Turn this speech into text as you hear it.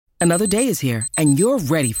Another day is here, and you're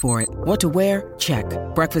ready for it. What to wear? Check.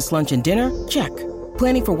 Breakfast, lunch, and dinner? Check.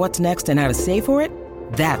 Planning for what's next and how to save for it?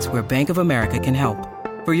 That's where Bank of America can help.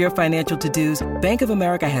 For your financial to-dos, Bank of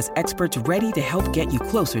America has experts ready to help get you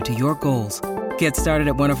closer to your goals. Get started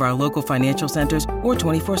at one of our local financial centers or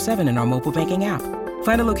 24/7 in our mobile banking app.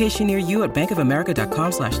 Find a location near you at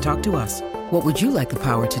bankofamerica.com/talktous. What would you like the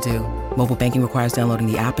power to do? Mobile banking requires downloading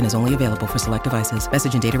the app and is only available for select devices.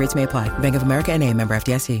 Message and data rates may apply. Bank of America N.A., member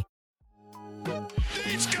FDIC.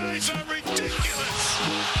 These guys are ridiculous.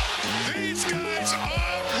 These guys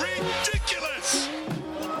are ridiculous.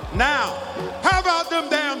 Now, how about them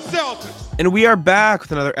damn Celtics? And we are back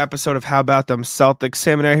with another episode of How About Them Celtics.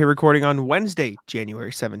 Sam and I are here recording on Wednesday,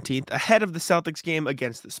 January 17th, ahead of the Celtics game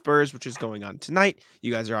against the Spurs, which is going on tonight.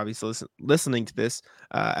 You guys are obviously listening to this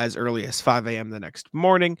as early as 5 a.m. the next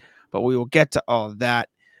morning, but we will get to all of that.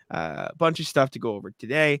 A bunch of stuff to go over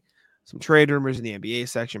today. Some trade rumors in the NBA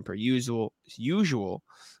section per usual.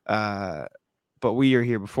 But we are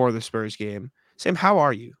here before the Spurs game. Sam, how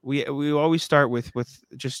are you? We always start with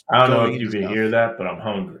just. I don't know if you can hear that, but I'm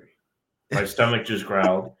hungry. My stomach just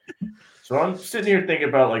growled. So I'm sitting here thinking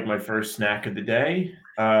about like my first snack of the day.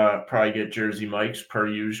 Probably get Jersey Mike's per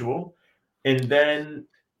usual. And then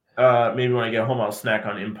maybe when I get home, I'll snack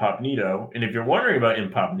on Impognito. And if you're wondering about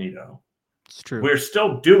Impognito, it's true. We're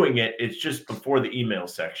still doing it. It's just before the email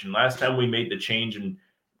section. Last time we made the change, and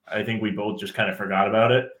I think we both just kind of forgot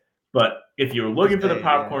about it. But if you're looking for the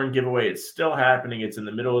popcorn giveaway, it's still happening. It's in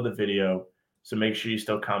the middle of the video. So make sure you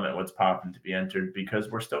still comment what's popping to be entered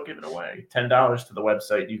because we're still giving away $10 to the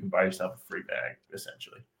website. You can buy yourself a free bag,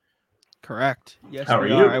 essentially. Correct. Yes. How are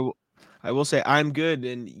you? I will say I'm good.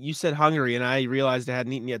 And you said hungry, and I realized I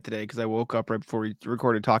hadn't eaten yet today because I woke up right before we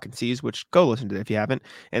recorded Talking C's, which go listen to it if you haven't.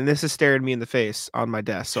 And this is staring me in the face on my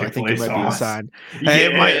desk. So Chick-fil-A I think it might be a sign. Yeah.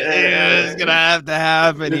 It's going to have to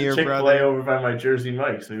happen here, Chick-fil-A brother. over by my Jersey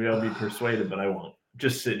Mike's. Maybe I'll be persuaded, but I won't.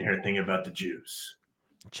 Just sitting here thinking about the juice.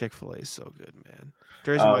 Chick-fil-A is so good, man.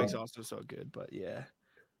 Jersey Mike's also so good, but yeah.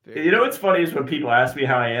 You know what's funny is when people ask me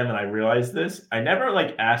how I am and I realize this, I never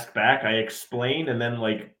like ask back. I explain and then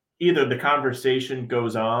like either the conversation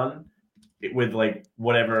goes on with like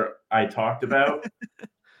whatever I talked about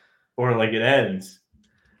or like it ends.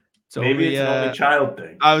 So maybe it's an only child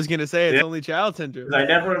thing. I was gonna say it's only child syndrome. I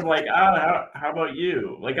never am like, how about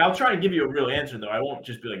you? Like I'll try and give you a real answer though. I won't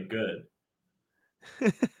just be like good.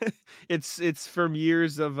 It's from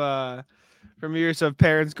years of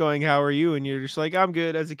parents going, "How are you?" and you're just like, "I'm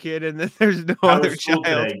good" as a kid, and then there's no other child.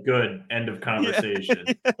 Today? Good. End of conversation.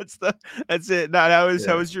 Yeah, that's it. Not how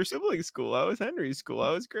was your sibling's school? How was Henry's school?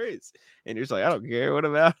 How was Grace? And you're just like, I don't care. What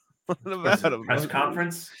about him? Press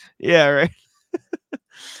conference? Yeah, right.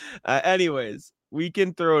 Anyways, we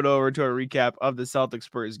can throw it over to a recap of the Celtics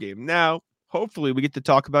Spurs game. Now, hopefully, we get to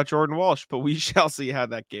talk about Jordan Walsh, but we shall see how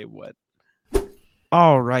that game went.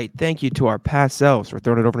 All right. Thank you to our past selves for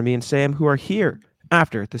throwing it over to me and Sam, who are here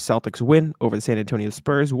after the Celtics win over the San Antonio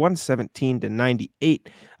Spurs, 117-98.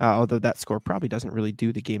 Although that score probably doesn't really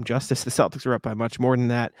do the game justice. The Celtics are up by much more than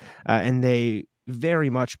that, and they very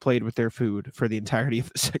much played with their food for the entirety of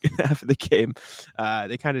the second half of the game.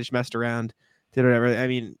 They kind of just messed around, did whatever. I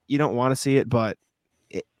mean, you don't want to see it, but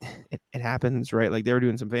it happens, right? Like they were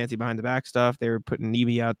doing some fancy behind the back stuff. They were putting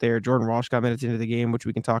Nebe out there. Jordan Walsh got minutes into the game, which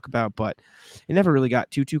we can talk about, but it never really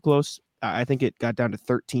got too close. I think it got down to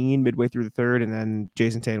 13 midway through the third, and then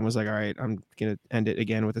Jason Tatum was like, all right, I'm going to end it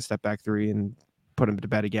again with a step back three and put him to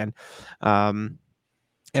bed again.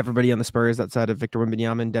 Everybody on the Spurs outside of Victor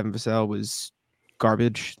Wembanyama and Devin Vassell was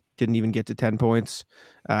garbage, didn't even get to 10 points.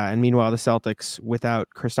 And meanwhile, the Celtics, without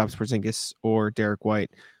Kristaps Porzingis or Derek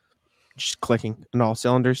White, just clicking on all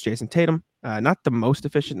cylinders. Jason Tatum, not the most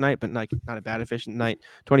efficient night, but like not a bad efficient night.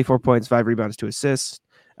 24 points, 5 rebounds, 2 assists.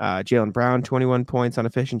 Jaylen Brown, 21 points on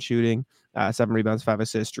efficient shooting, 7 rebounds, 5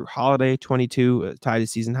 assists. Drew Holiday, 22, tied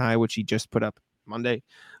his season high, which he just put up Monday.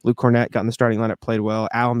 Luke Cornett got in the starting lineup, played well.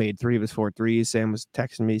 Al made 3 of his 4 threes. Sam was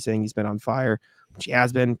texting me saying he's been on fire, which he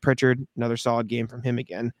has been. Pritchard, another solid game from him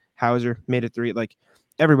again. Hauser made a 3. Like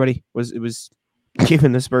everybody was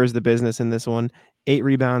giving the Spurs the business in this one. 8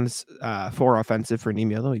 rebounds, 4 offensive for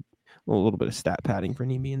Nemi, although a little bit of stat padding for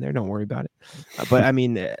Nemi in there. Don't worry about it. But I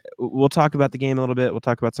mean, we'll talk about the game a little bit. We'll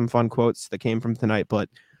talk about some fun quotes that came from tonight, but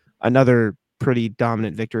another pretty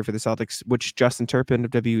dominant victory for the Celtics, which Justin Turpin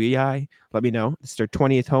of WEI let me know it's their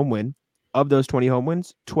 20th home win. Of those 20 home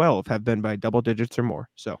wins, 12 have been by double digits or more.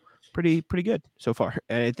 So pretty good so far.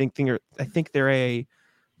 And I think they're a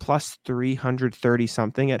plus 330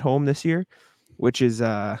 something at home this year, which is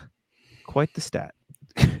quite the stat.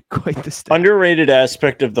 Quite the stat. Underrated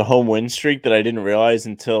aspect of the home win streak that I didn't realize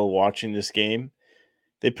until watching this game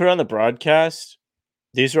they put on the broadcast,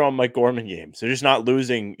 these are all Mike Gorman games. They're just not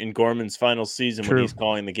losing in Gorman's final season when True. he's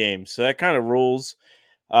calling the game. So that kind of rules.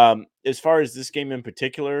 As far as this game in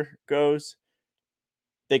particular goes,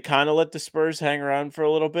 they kind of let the Spurs hang around for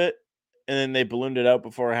a little bit, and then they ballooned it out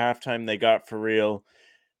before halftime. They got for real.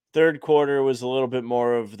 Third quarter was a little bit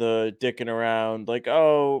more of the dicking around, like,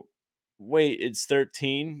 oh, wait, it's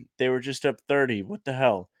 13. They were just up 30. What the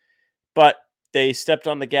hell? But they stepped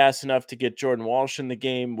on the gas enough to get Jordan Walsh in the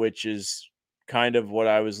game, which is kind of what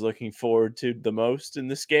I was looking forward to the most in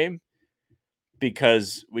this game,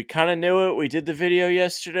 because we kind of knew it. We did the video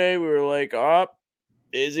yesterday. We were like, oh,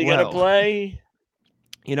 is he going to play?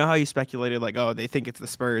 You know how you speculated, like, oh, they think it's the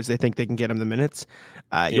Spurs. They think they can get him the minutes.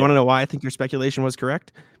 You Yeah. want to know why I think your speculation was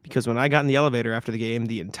correct? Because when I got in the elevator after the game,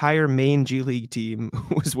 the entire main G League team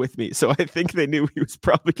was with me. So I think they knew he was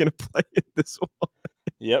probably going to play in this one.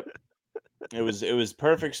 Yep. It was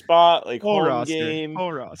perfect spot, like Whole home roster. game.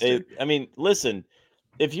 Whole roster. I mean, listen,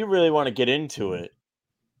 if you really want to get into it,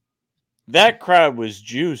 that crowd was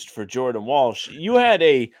juiced for Jordan Walsh. You had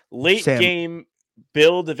a late Sam. game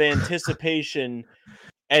build of anticipation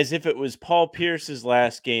as if it was Paul Pierce's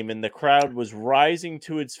last game, and the crowd was rising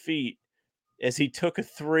to its feet as he took a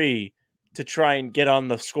three to try and get on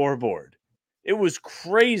the scoreboard. It was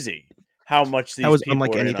crazy how much these was people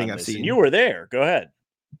unlike were anything in on I've this. seen. And you were there. Go ahead.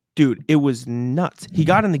 Dude, it was nuts. He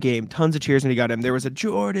got in the game, tons of cheers when he got him. There was a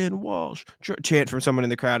Jordan Walsh chant from someone in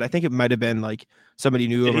the crowd. I think it might have been like somebody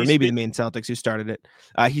knew him, or maybe the main Celtics who started it.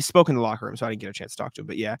 He spoke in the locker room, so I didn't get a chance to talk to him.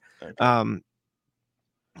 But yeah, Okay.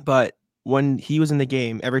 But when he was in the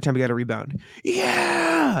game, every time he got a rebound,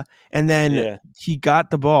 yeah, and then he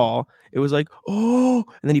got the ball. It was like, oh,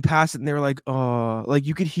 and then he passed it, and they were like, oh, like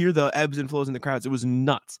you could hear the ebbs and flows in the crowds. It was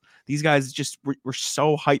nuts. These guys just were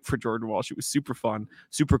so hyped for Jordan Walsh. It was super fun,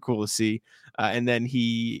 super cool to see. And then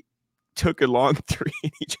he took a long three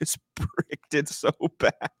and he just bricked it so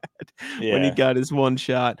bad when he got his one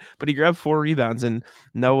shot. But he grabbed 4 rebounds, and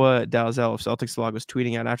Noah Dalzell of Celtics Vlog was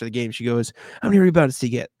tweeting out after the game. She goes, how many rebounds did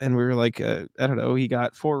he get? And we were like, I don't know. He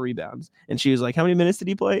got 4 rebounds. And she was like, how many minutes did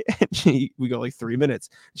he play? And we go like 3 minutes.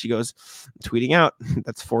 And she goes, tweeting out,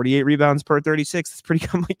 that's 48 rebounds per 36. That's pretty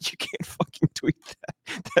good. I'm like, you can't fucking tweet that.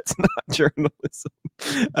 That's not journalism.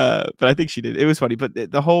 But I think she did. It was funny. But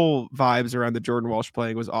the whole vibes around the Jordan Walsh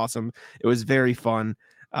playing was awesome. It was very fun.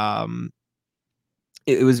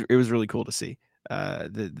 It was really cool to see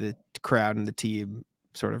the crowd and the team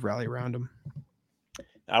sort of rally around him.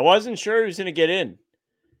 I wasn't sure he was going to get in.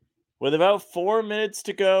 With about 4 minutes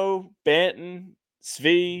to go, Banton,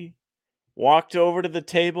 Svi walked over to the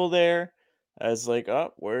table there. I was like,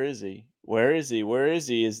 oh, where is he? Where is he? Where is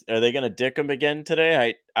he? Are they going to dick him again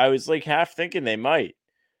today? I was like half thinking they might.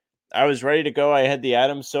 I was ready to go. I had the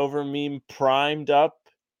Adam Silver meme primed up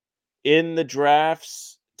in the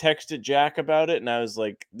drafts, texted Jack about it, and I was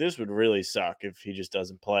like, this would really suck if he just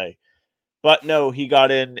doesn't play. But no, he got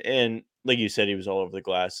in, and like you said, he was all over the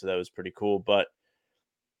glass, so that was pretty cool. But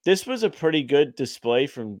this was a pretty good display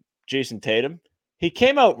from Jason Tatum. He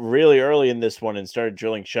came out really early in this one and started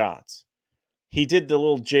drilling shots. He did the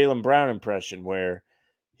little Jaylen Brown impression where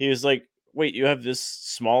he was like, wait, you have this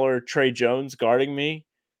smaller Trey Jones guarding me?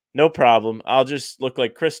 No problem. I'll just look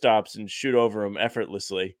like Kristaps and shoot over him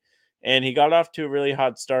effortlessly. And he got off to a really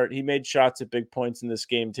hot start. He made shots at big points in this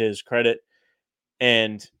game, to his credit.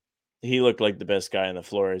 And he looked like the best guy on the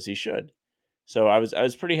floor, as he should. So I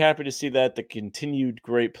was pretty happy to see that. The continued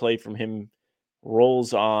great play from him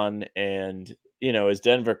rolls on. And, you know, as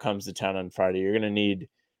Denver comes to town on Friday, you're going to need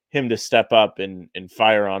him to step up and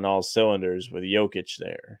fire on all cylinders with Jokic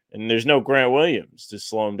there. And there's no Grant Williams to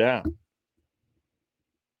slow him down.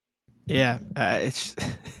 Yeah,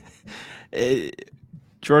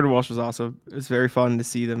 Jordan Walsh was awesome. It was very fun to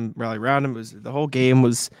see them rally around him. The whole game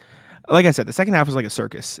was, like I said, the second half was like a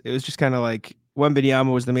circus. It was just kind of like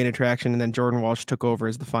Wembanyama was the main attraction, and then Jordan Walsh took over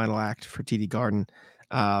as the final act for TD Garden.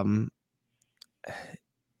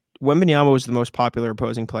 Wembanyama was the most popular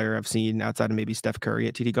opposing player I've seen outside of maybe Steph Curry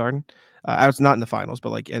at TD Garden. I was not in the finals,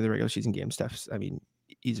 but like in the regular season game,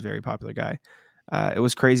 he's a very popular guy. It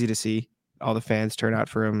was crazy to see all the fans turn out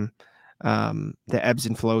for him. The ebbs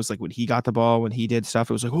and flows, like when he got the ball, when he did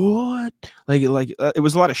stuff, it was like, what? It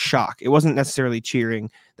was a lot of shock. It wasn't necessarily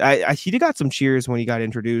cheering. He got some cheers when he got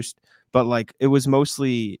introduced, but like it was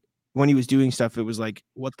mostly when he was doing stuff. It was like,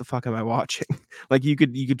 what the fuck am I watching? Like you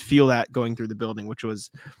could feel that going through the building, which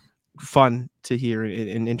was fun to hear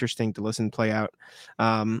and interesting to listen play out.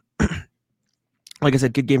 Like I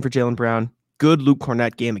said, good game for Jaylen Brown. Good Luke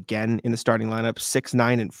Cornett game again in the starting lineup, 6,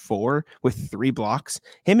 9, and 4 with 3 blocks.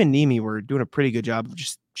 Him and Nemi were doing a pretty good job of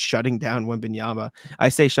just shutting down Wembanyama. I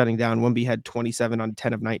say shutting down. Wemby had 27 on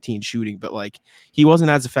 10 of 19 shooting, but like he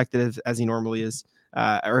wasn't as effective as he normally is,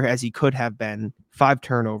 or as he could have been. 5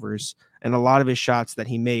 turnovers, and a lot of his shots that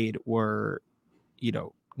he made were,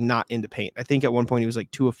 not in the paint. I think at one point he was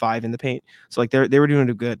like 2 of 5 in the paint. So like they were doing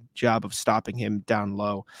a good job of stopping him down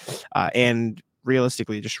low, and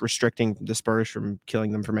realistically just restricting the Spurs from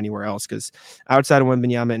killing them from anywhere else. Because outside of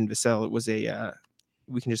Wembanyama and Vassell, it was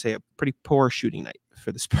we can just say a pretty poor shooting night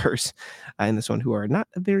for the Spurs in this one, who are not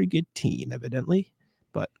a very good team, evidently,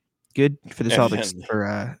 but good for the Celtics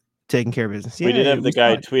for taking care of business. We did have the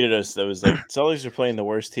guy tweeted us that was like, Celtics are playing the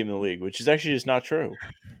worst team in the league, which is actually just not true.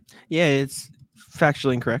 Yeah, it's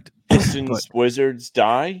factually incorrect. Pistons, Wizards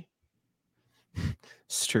die.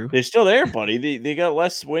 It's true. They're still there, buddy. They got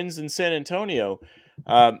less wins than San Antonio.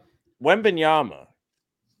 Wembanyama.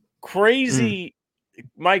 Crazy.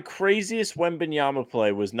 My craziest Wembanyama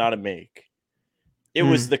play was not a make. It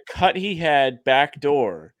was the cut he had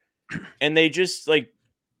backdoor, and they just like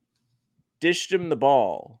dished him the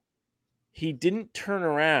ball. He didn't turn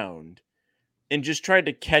around and just tried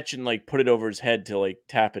to catch and like put it over his head to like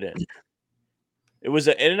tap it in.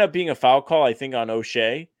 It ended up being a foul call, I think, on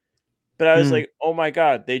O'Shea. But I was like, oh my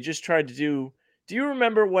God, they just tried to do you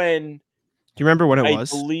remember when? Do you remember what it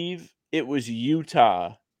was? I believe it was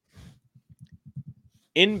Utah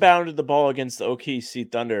inbounded the ball against the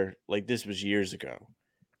OKC Thunder. Like this was years ago.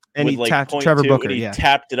 And with he like tapped Trevor Booker. And he yeah.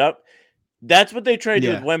 tapped it up. That's what they tried to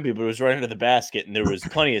do with Wemby, but it was right under the basket, and there was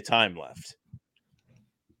plenty of time left.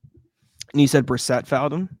 And you said Brissett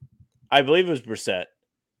fouled him? I believe it was Brissett.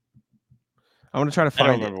 I want to try to find it.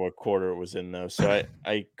 I don't remember what quarter it was in, though, so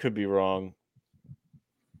I could be wrong.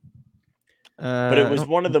 But it was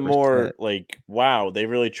one of the more, like, wow, they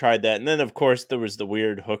really tried that. And then, of course, there was the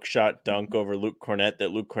weird hook shot dunk over Luke Cornett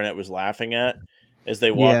that Luke Cornett was laughing at as they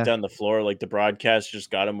walked down the floor. Like, the broadcast just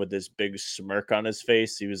got him with this big smirk on his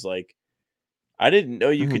face. He was like, I didn't know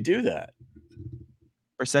you could do that.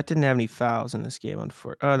 Brissett didn't have any fouls in this game.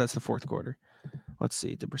 That's the fourth quarter. Let's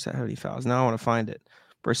see. Did Brissett have any fouls? Now I want to find it.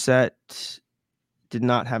 Brissett did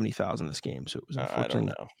not have any fouls in this game, so it was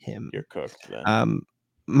unfortunately him. You're cooked then.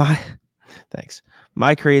 Thanks.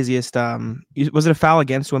 My craziest was it a foul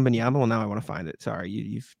against Wembanyama? Well, now I want to find it. Sorry,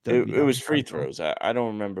 you've it was free throws. I don't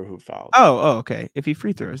remember who fouled. Oh, okay. If he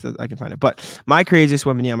free throws, I can find it. But my craziest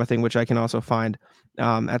Wembanyama thing, which I can also find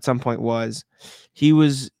at some point, was he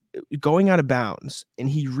was going out of bounds and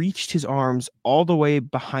he reached his arms all the way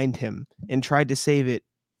behind him and tried to save it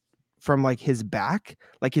from like his back.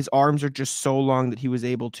 Like his arms are just so long that he was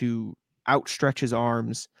able to outstretch his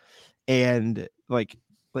arms and like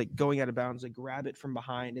going out of bounds, like grab it from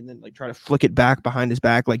behind and then like try to flick it back behind his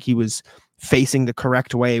back like he was facing the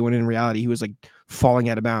correct way, when in reality he was like falling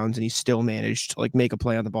out of bounds, and he still managed to like make a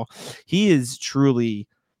play on the ball. He is truly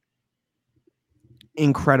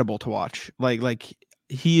incredible to watch. Like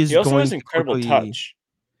he also has incredible touch.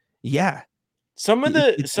 Yeah. Some of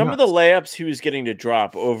the layups he was getting to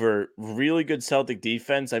drop over really good Celtic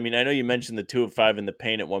defense. I mean, I know you mentioned the 2 of 5 in the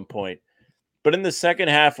paint at one point, but in the second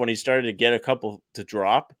half, when he started to get a couple to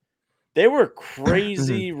drop, they were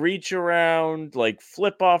crazy reach around, like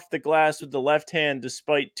flip off the glass with the left hand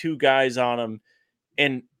despite 2 guys on him.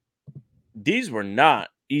 And these were not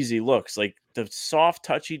easy looks. Like the soft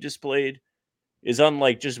touch he displayed is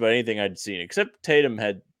unlike just about anything I'd seen, except Tatum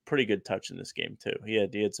had pretty good touch in this game too. He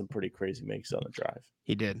had some pretty crazy makes on the drive.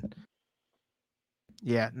 He did.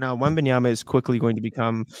 Yeah, no, Wembanyama is quickly going to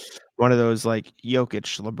become one of those like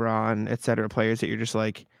Jokic, LeBron, etc. players that you're just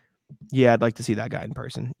like, yeah, I'd like to see that guy in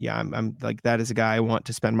person. Yeah, I'm like, that is a guy I want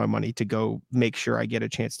to spend my money to go make sure I get a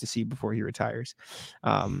chance to see before he retires.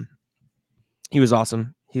 He was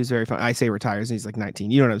awesome. He was very fun. I say retires and he's like 19.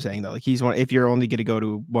 You know what I'm saying though? Like he's one, if you're only going to go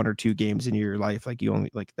to 1 or 2 games in your life, like you only,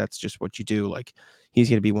 like that's just what you do. Like he's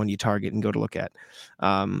going to be one you target and go to look at.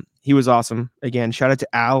 He was awesome. Again, shout out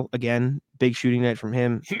to Al again. Big shooting night from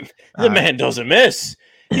him. The man doesn't miss.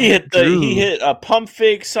 He hit a pump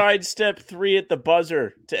fake sidestep 3 at the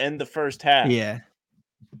buzzer to end the first half. Yeah.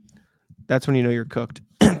 That's when you know you're cooked.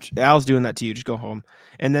 Al's doing that to you. Just go home.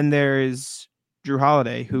 And then there's Drew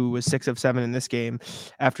Holiday, who was 6 of 7 in this game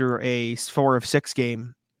after a 4 of 6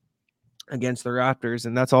 game against the Raptors.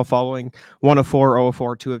 And that's all following 1 of 4, 0 of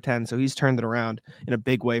 4, 2 of 10. So he's turned it around in a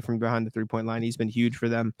big way from behind the 3-point line. He's been huge for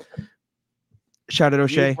them. Shout out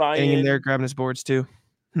O'Shea getting in there, grabbing his boards too.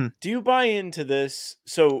 Do you buy into this?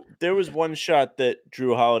 So there was one shot that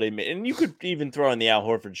Drew Holiday made, and you could even throw in the Al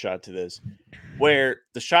Horford shot to this, where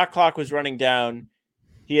the shot clock was running down.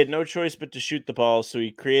 He had no choice but to shoot the ball, so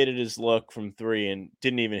he created his look from 3 and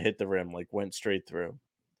didn't even hit the rim, like went straight through.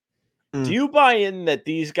 Do you buy in that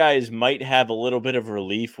these guys might have a little bit of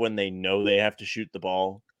relief when they know they have to shoot the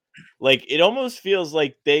ball? Like, it almost feels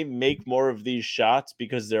like they make more of these shots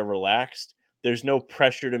because they're relaxed. There's no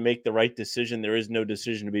pressure to make the right decision. There is no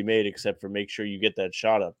decision to be made except for make sure you get that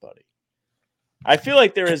shot up, buddy. I feel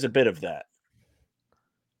like there is a bit of that.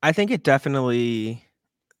 I think it definitely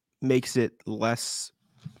makes it less.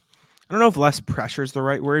 I don't know if less pressure is the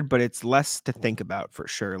right word, but it's less to think about for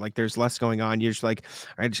sure. Like there's less going on. You're just like,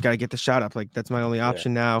 I just got to get the shot up. Like that's my only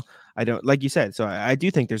option now. I don't, like you said. So I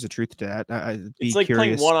do think there's a truth to that. I'd be It's like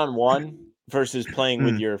curious. playing 1-on-1 versus playing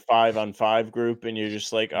with your 5-on-5 group, and you're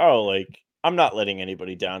just like, oh, like I'm not letting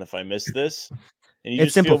anybody down if I miss this, and you It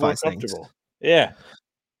just feel more simplifies things. comfortable. Yeah.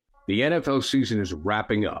 The NFL season is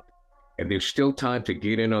wrapping up, and there's still time to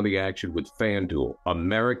get in on the action with FanDuel,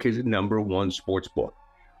 America's #1 sportsbook.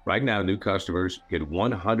 Right now, new customers get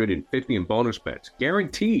 $150 in bonus bets,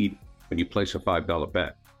 guaranteed when you place a $5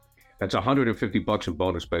 bet. That's $150 in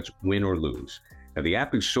bonus bets, win or lose. Now, the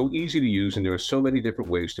app is so easy to use, and there are so many different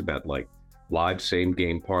ways to bet, like live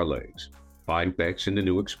same-game parlays, find bets in the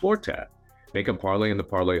new Explore tab, make a parlay in the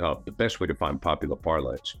Parlay Hub, the best way to find popular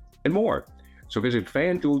parlays, and more. So visit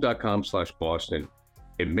FanDuel.com/Boston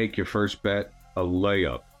and make your first bet a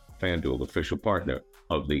layup. FanDuel, official partner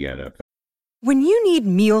of the NFL. When you need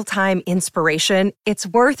mealtime inspiration, it's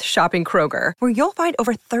worth shopping Kroger, where you'll find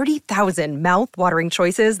over 30,000 mouth-watering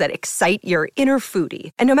choices that excite your inner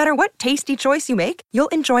foodie. And no matter what tasty choice you make, you'll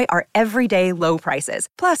enjoy our everyday low prices,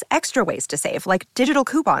 plus extra ways to save, like digital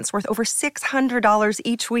coupons worth over $600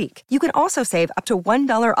 each week. You can also save up to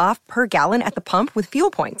 $1 off per gallon at the pump with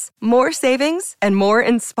fuel points. More savings and more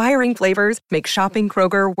inspiring flavors make shopping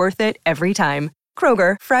Kroger worth it every time.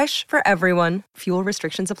 Kroger, fresh for everyone. Fuel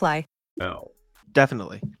restrictions apply. Oh.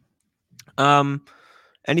 Definitely.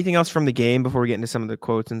 Anything else from the game before we get into some of the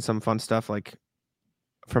quotes and some fun stuff like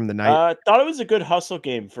from the night? Thought it was a good hustle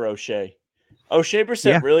game for O'Shea. O'Shea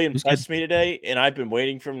Brissett really impressed me today, and I've been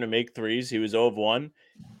waiting for him to make threes. He was 0 of 1.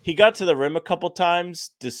 He got to the rim a couple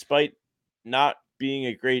times, despite not being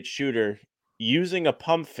a great shooter, using a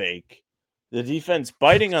pump fake, the defense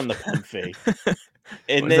biting on the pump fake,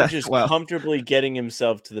 and then just comfortably getting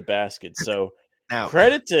himself to the basket. So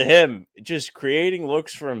credit to him, just creating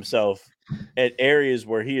looks for himself at areas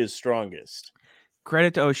where he is strongest.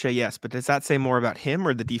 Credit to O'Shea, yes, but does that say more about him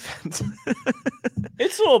or the defense?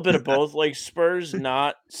 It's a little bit of both. Like Spurs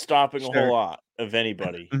not stopping a whole lot of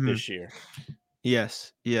anybody this year.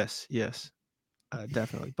 Yes.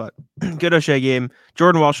 Definitely. But good O'Shea game.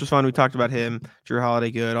 Jordan Walsh was fun. We talked about him. Drew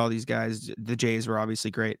Holiday, good. All these guys. The Jays were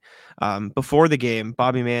obviously great. Before the game,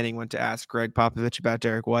 Bobby Manning went to ask Greg Popovich about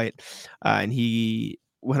Derek White, and he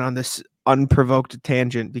went on this unprovoked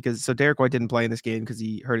tangent because Derek White didn't play in this game because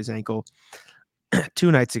he hurt his ankle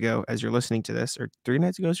 2 nights ago. As you're listening to this, or 3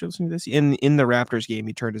 nights ago, as you're listening to this, in the Raptors game,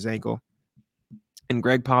 he turned his ankle. And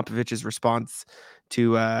Greg Popovich's response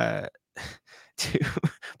to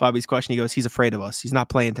Bobby's question, he goes, he's afraid of us. He's not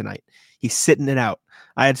playing tonight. He's sitting it out.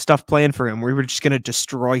 I had stuff planned for him. We were just going to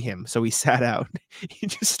destroy him. So he sat out. He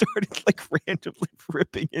just started like randomly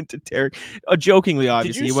ripping into Derek. Jokingly,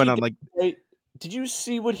 obviously. He went on like... Did you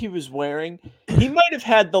see what he was wearing? He might have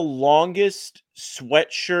had the longest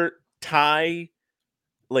sweatshirt tie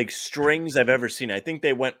like strings I've ever seen. I think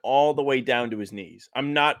they went all the way down to his knees.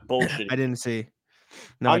 I'm not bullshitting. I didn't see.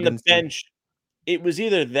 No, on the bench. It was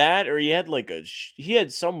either that or he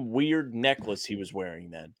had some weird necklace he was wearing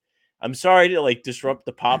then. I'm sorry to like disrupt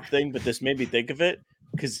the pop thing, but this made me think of it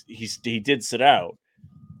because he did sit out.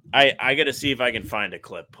 I got to see if I can find a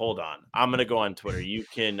clip. Hold on. I'm going to go on Twitter. You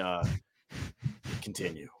can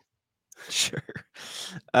continue. Sure.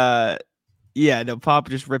 Yeah, no, Pop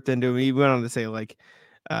just ripped into him. He went on to say like,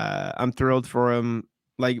 I'm thrilled for him.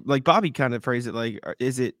 Like Bobby kind of phrased it like,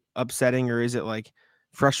 is it upsetting or is it like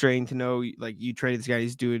frustrating to know like you traded this guy,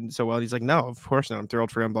 he's doing so well? And he's like, no, of course not. I'm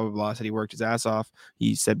thrilled for him, blah, blah, blah. Said he worked his ass off.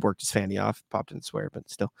 He said worked his fanny off. Pop didn't swear, but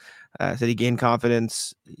still. Said he gained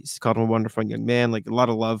confidence. He's called him a wonderful young man. Like a lot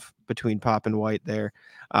of love between Pop and White there.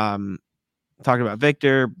 Talking about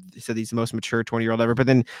Victor, he said he's the most mature 20-year-old ever. But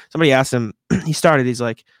then somebody asked him, he's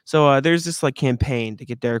like, so there's this like campaign to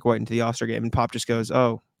get Derek White into the All-Star game. And Pop just goes,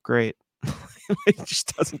 oh, great. He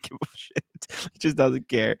just doesn't give a shit. He just doesn't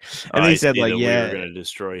care. And he said like, yeah, we're gonna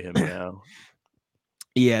destroy him now.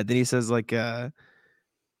 Yeah. Then he says like,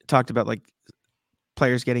 talked about like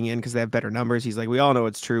players getting in because they have better numbers. He's like, we all know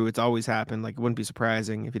it's true. It's always happened. Like it wouldn't be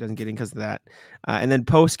surprising if he doesn't get in because of that. And then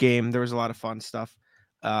post game, there was a lot of fun stuff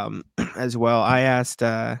as well. I asked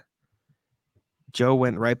Joe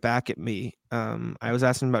went right back at me. I was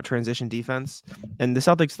asking about transition defense, and the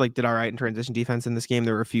Celtics like did all right in transition defense in this game.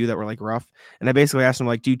 There were a few that were like rough, and I basically asked him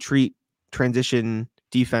like, do you treat transition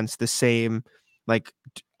defense the same, like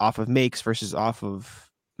off of makes versus off of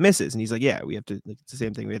misses? And he's like, yeah, we have to, like, it's the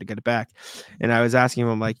same thing. We had to get it back. And I was asking him,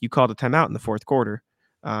 I'm like, you called a timeout in the fourth quarter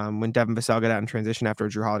when Devin Vassell got out in transition after a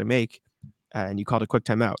Drew Holiday make, and you called a quick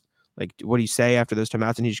timeout. Like, what do you say after those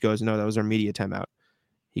timeouts? And he just goes, no, that was our media timeout.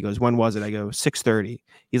 He goes, when was it? I go, 6:30.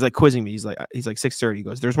 He's like quizzing me. He's like 6:30. He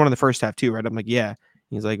goes, there's one in the first half too, right? I'm like, yeah.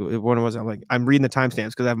 He's like, when was it? I'm like, I'm reading the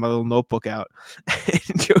timestamps because I have my little notebook out.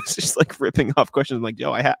 And Joe's just like ripping off questions. I'm like,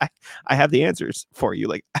 Joe, I have the answers for you.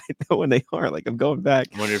 Like, I know when they are. Like, I'm going back.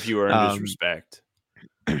 I wonder if you earned his respect.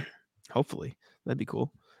 Hopefully. That'd be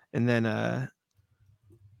cool. And then I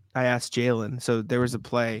asked Jalen. So there was a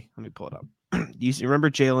play. Let me pull it up. You remember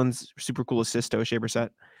Jalen's super cool assist to O'Shea Brissett?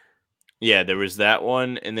 Yeah, there was that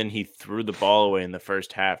one, and then he threw the ball away in the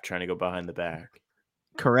first half trying to go behind the back.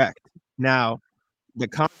 Correct. Now,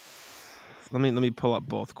 let me pull up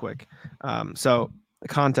both quick. So the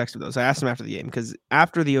context of those, I asked him after the game because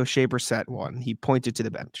after the O'Shea Brissett one, he pointed to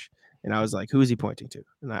the bench, and I was like, "Who is he pointing to?"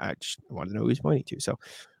 And I just wanted to know who he's pointing to. So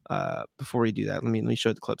before we do that, let me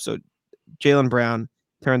show the clip. So Jaylen Brown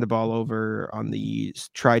turned the ball over on the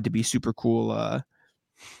tried to be super cool pass,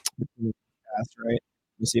 right?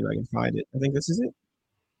 Let me see if I can find it. I think this is it.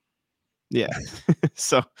 Yeah.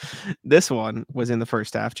 So this one was in the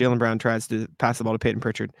first half. Jaylen Brown tries to pass the ball to Peyton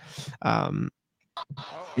Pritchard and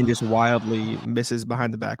just wildly misses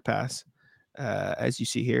behind the back pass. As you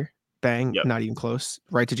see here, bang, not even close,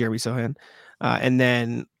 right to Jeremy Sohan. And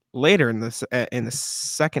then later in the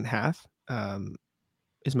second half,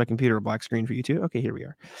 is my computer a black screen for you too? Okay, here we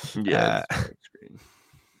are. Yeah, black screen.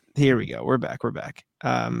 Here we go. We're back.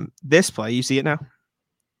 This play, you see it now?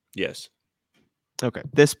 Yes. Okay.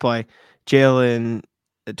 This play, Jalen,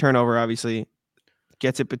 turnover, obviously,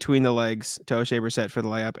 gets it between the legs to O'Shea Brissett for the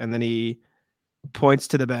layup, and then he points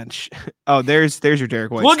to the bench. Oh, there's your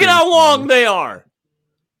Derek White. Look at how long they are.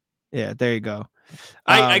 Yeah, there you go.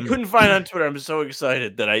 I couldn't find it on Twitter. I'm so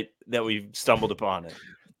excited that we stumbled upon it.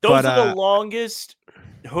 Those are the longest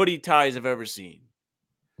hoodie ties I've ever seen.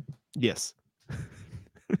 Yes.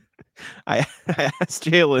 I asked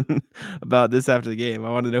Jalen about this after the game. I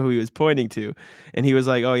wanted to know who he was pointing to, and he was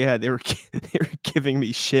like, "Oh yeah, they were giving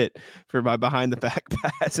me shit for my behind the back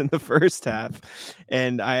pass in the first half,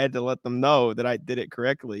 and I had to let them know that I did it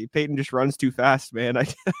correctly. Peyton just runs too fast, man. I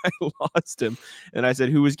lost him." And I said,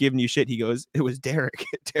 "Who was giving you shit?" He goes, "It was Derek."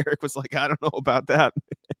 Derek was like, "I don't know about that."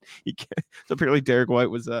 So apparently Derek White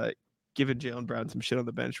was giving Jaylen Brown some shit on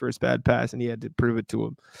the bench for his bad pass, and he had to prove it to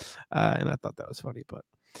him. And I thought that was funny, but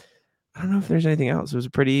I don't know if there's anything else. It was a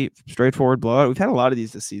pretty straightforward blowout. We've had a lot of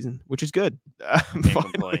these this season, which is good. I'm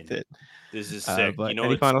fine with it. This is sick. You know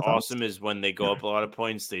what's awesome is when they go up a lot of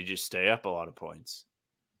points, they just stay up a lot of points.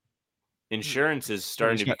 Insurance is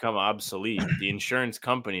starting to become obsolete. The insurance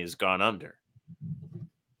company has gone under.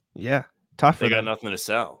 Yeah, tough. They got nothing to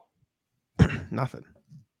sell. Nothing.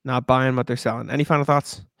 Not buying what they're selling. Any final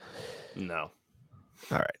thoughts? No.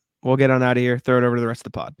 All right. We'll get on out of here. Throw it over to the rest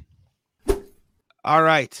of the pod. All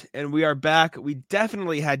right, and we are back. We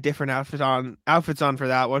definitely had different outfits on for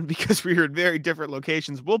that one because we were in very different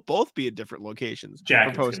locations. We'll both be in different locations.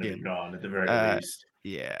 Jacket's going to be gone at the very least.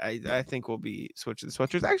 Yeah, I think we'll be switching the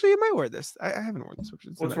sweatshirts. Actually, I might wear this. I haven't worn the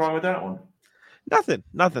sweatshirts. What's wrong with that one?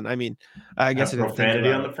 Nothing. I mean, I guess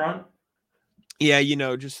profanity on the front. Yeah,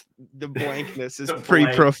 just the blankness is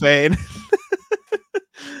pretty profane.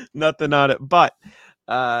 Nothing on it, but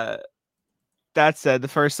that said, the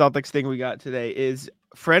first Celtics thing we got today is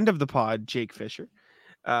friend of the pod, Jake Fisher,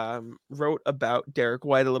 wrote about Derek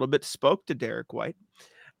White a little bit, spoke to Derek White.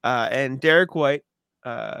 And Derek White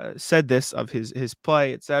said this of his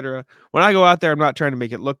play, etc. When I go out there, I'm not trying to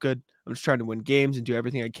make it look good. I'm just trying to win games and do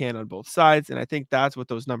everything I can on both sides. And I think that's what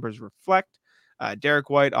those numbers reflect. Derek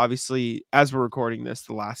White, obviously, as we're recording this,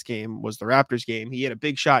 the last game was the Raptors game. He had a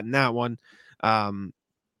big shot in that one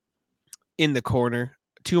in the corner.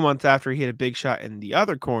 2 months after, he had a big shot in the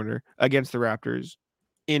other corner against the Raptors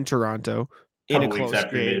in Toronto. In a close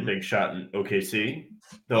after game. He made a big shot in OKC,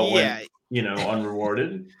 though went,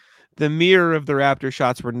 unrewarded. The mirror of the Raptor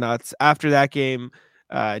shots were nuts. After that game,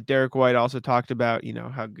 Derek White also talked about,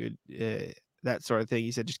 how good that sort of thing.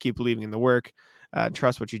 He said, just keep believing in the work.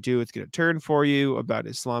 Trust what you do. It's going to turn for you, about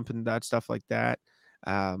his slump and that stuff like that.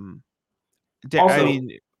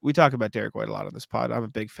 We talk about Derek White a lot on this pod. I'm a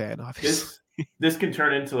big fan, obviously. This can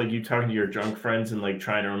turn into you talking to your drunk friends and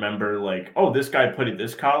trying to remember oh, this guy played at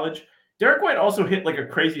this college. Derek White also hit a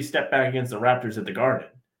crazy step back against the Raptors at the Garden.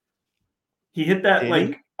 He hit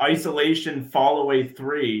that isolation fall away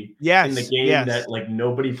three in the game that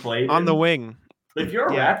nobody played on the wing. If you're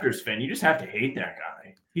a Raptors fan, you just have to hate that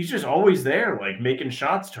guy. He's just always there, like making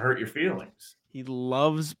shots to hurt your feelings. He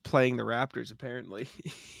loves playing the Raptors, apparently.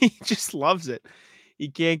 He just loves it. He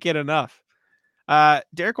can't get enough.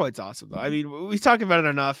 Derek White's awesome, though. I mean, we talked about it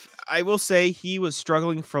enough. I will say he was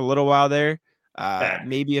struggling for a little while there,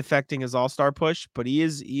 maybe affecting his all-star push, but he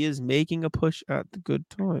is making a push at the good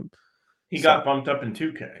time. He got bumped up in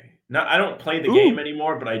 2K. Now, I don't play the game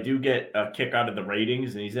anymore, but I do get a kick out of the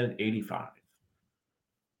ratings, and he's at 85.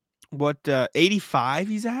 What, 85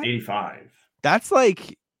 he's at? 85.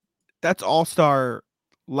 That's all-star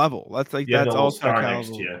level. That's the all-star star caliber next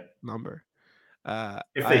to you. number.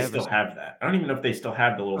 If they still have that. I don't even know if they still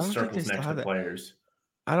have the little circles next to players.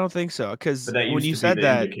 I don't think so, because But that when used you to be said the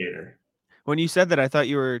that, indicator. when you said that, I thought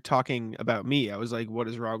you were talking about me. I was like, what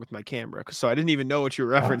is wrong with my camera? So I didn't even know what you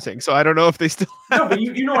were referencing. So I don't know if they still have No, but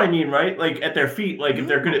you know what I mean, right? Like at their feet, like if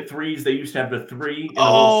they're good at threes, they used to have the 3 in a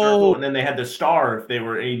little circle, and then they had the star if they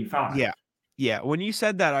were 85. Yeah. Yeah. When you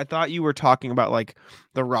said that, I thought you were talking about like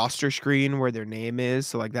the roster screen where their name is.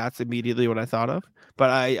 So like that's immediately what I thought of. But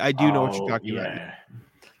I do know what you're talking about.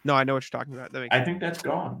 No, I know what you're talking about. I think that's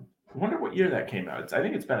gone. I wonder what year that came out. I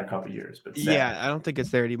think it's been a couple years, but yeah, I don't think it's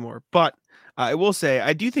there anymore. But I will say,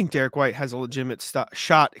 I do think Derek White has a legitimate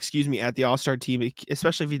shot, at the All-Star team,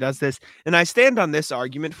 especially if he does this. And I stand on this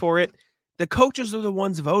argument for it. The coaches are the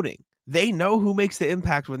ones voting. They know who makes the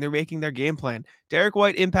impact when they're making their game plan. Derek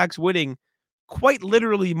White impacts winning quite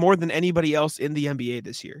literally more than anybody else in the NBA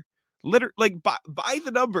this year. By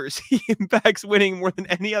the numbers, he impacts winning more than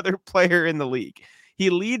any other player in the league. He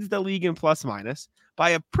leads the league in plus minus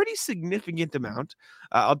by a pretty significant amount.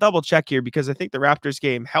 I'll double check here because I think the Raptors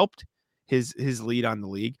game helped his lead on the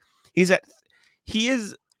league. He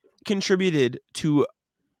is contributed to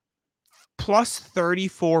plus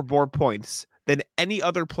 34 more points than any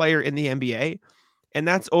other player in the NBA, and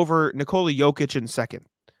that's over Nikola Jokic in second.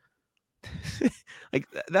 Like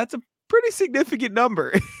that's a pretty significant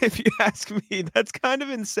number, if you ask me. That's kind of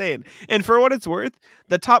insane. And for what it's worth,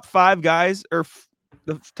 the top 5 guys or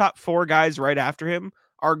the top 4 guys right after him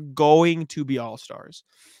are going to be all-stars.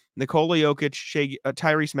 Nikola Jokic,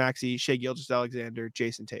 Tyrese Maxey, Shai Gilgeous-Alexander,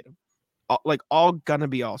 Jason Tatum. All gonna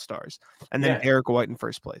be all-stars. And then Derek White in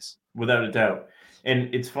first place. Without a doubt.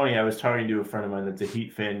 And it's funny, I was talking to a friend of mine that's a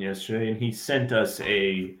Heat fan yesterday, and he sent us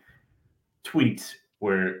a tweet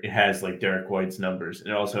where it has like Derek White's numbers, and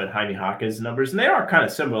it also had Jaime Jaquez's numbers, and they are kind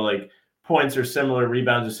of similar. Like points are similar,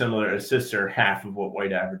 rebounds are similar, assists are half of what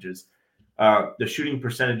White averages. The shooting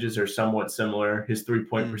percentages are somewhat similar. His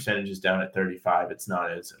 3-point percentage is down at 35. It's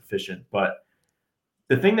not as efficient, but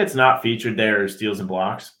the thing that's not featured there is steals and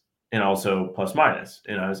blocks, and also plus minus.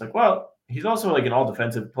 And I was like, well, he's also like an all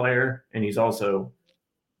defensive player, and he's also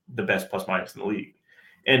the best plus minus in the league.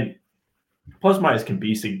 And plus minus can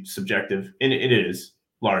be subjective, and it is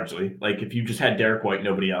largely. Like if you just had Derek White,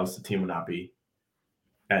 nobody else, the team would not be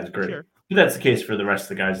as great. Sure. But that's the case for the rest of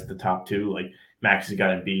the guys at the top too. Like Maxey's got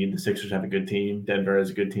Embiid, the Sixers have a good team, Denver has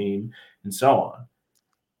a good team, and so on.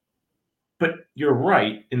 But you're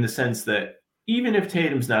right in the sense that even if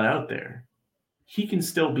Tatum's not out there, he can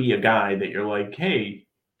still be a guy that you're like, hey,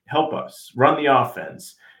 help us, run the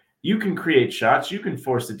offense. You can create shots. You can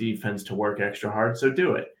force the defense to work extra hard, so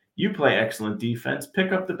do it. You play excellent defense.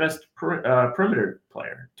 Pick up the best perimeter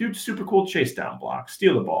player. Do super cool chase down block.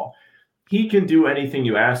 Steal the ball. He can do anything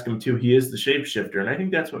you ask him to. He is the shapeshifter, and I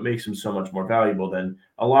think that's what makes him so much more valuable than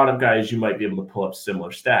a lot of guys you might be able to pull up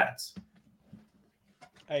similar stats.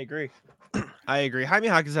 I agree. Jaime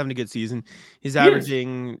Jaquez is having a good season. He's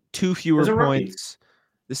averaging 2 fewer points,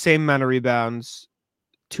 the same amount of rebounds,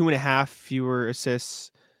 2.5 fewer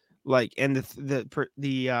assists. And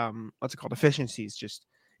the what's it called? Efficiency is just,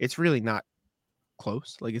 it's really not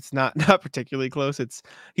close. Like it's not particularly close.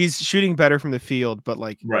 He's shooting better from the field, but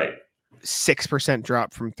 6%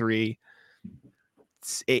 drop from 3,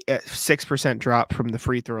 6% drop from the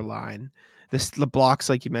free throw line. The blocks,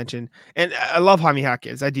 like you mentioned, and I love Jaime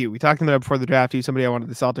Jaquez. I do. We talked about it before the draft. He's somebody I wanted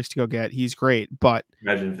the Celtics to go get. He's great, but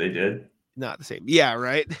imagine if they did. Not the same. Yeah,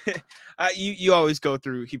 right. You always go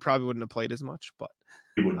through. He probably wouldn't have played as much, but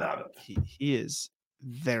he would not have. He is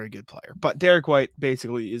very good player. But Derek White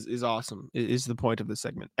basically is awesome. Is the point of this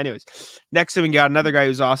segment. Anyways, next we got another guy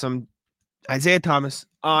who's awesome, Isaiah Thomas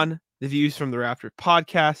on the Views from the Rafters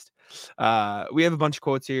podcast. We have a bunch of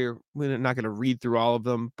quotes here. We're not going to read through all of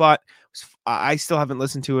them, but I still haven't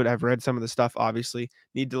listened to it. I've read some of the stuff, obviously.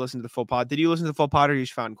 Need to listen to the full pod. Did you listen to the full pod, or you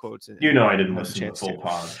just found quotes? I didn't listen to the full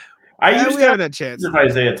pod. I used to have that chance of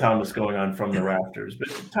Isaiah Thomas going on From the Rafters, but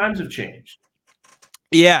times have changed.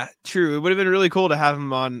 Yeah, true. It would have been really cool to have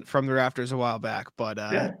him on From the Rafters a while back, but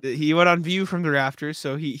he went on View from the Rafters,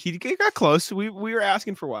 so he got close. We were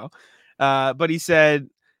asking for a while, but he said,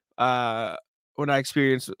 when I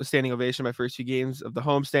experienced a standing ovation my first few games of the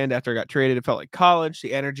homestand after I got traded. It felt like college.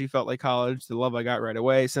 The energy felt like college. The love I got right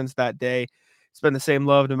away. Since that day, it's been the same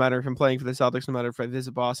love, no matter if I'm playing for the Celtics, no matter if I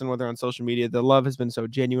visit Boston, whether on social media. The love has been so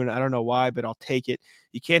genuine. I don't know why, but I'll take it.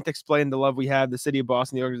 You can't explain the love we have, the city of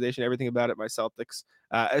Boston, the organization, everything about it. The Celtics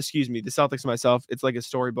myself. It's like a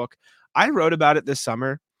storybook. I wrote about it this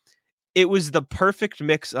summer. It was the perfect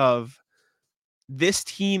mix of this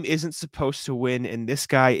team isn't supposed to win and this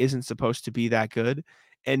guy isn't supposed to be that good.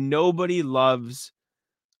 And nobody loves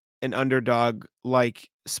an underdog like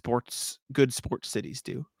good sports cities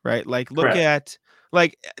do, right? Like look Correct. at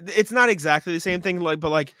it's not exactly the same thing,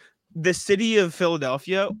 but the city of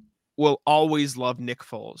Philadelphia will always love Nick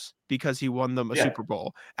Foles because he won them a Super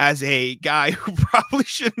Bowl as a guy who probably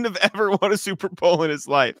shouldn't have ever won a Super Bowl in his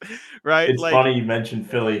life, right? It's funny you mentioned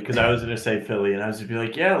Philly because I was going to say Philly, and I was going to be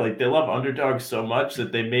like, yeah, like they love underdogs so much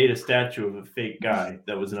that they made a statue of a fake guy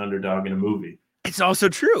that was an underdog in a movie. It's also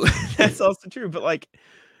true. That's also true. But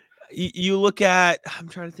you look at, I'm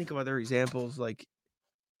trying to think of other examples. Like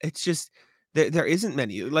it's just there isn't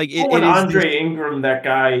many. Like when Andre Ingram, that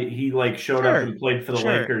guy, he showed up and played for the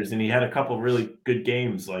Sure. Lakers, and he had a couple really good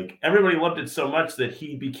games. Like everybody loved it so much that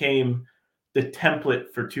he became the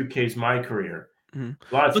template for 2K's My Career.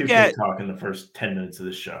 Mm-hmm. A lot of 2K talk in the first 10 minutes of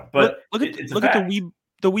this show, but look at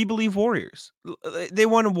the We Believe Warriors. They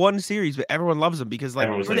won one series, but everyone loves them because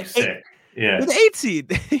everyone was sick. Yeah, with the 8 seed,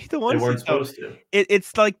 the 1 they seed. weren't supposed to.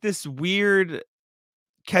 It's like this weird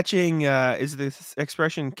catching. Is this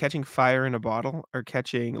expression catching fire in a bottle or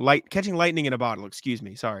catching lightning in a bottle? Excuse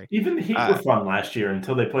me, sorry. Even the Heat were fun last year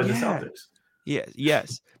until they played the Celtics.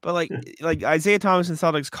 Yes, but like Isaiah Thomas and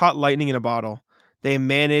Celtics caught lightning in a bottle. They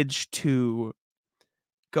managed to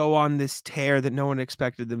go on this tear that no one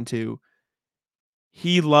expected them to.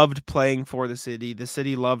 He loved playing for the city. The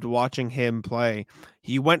city loved watching him play.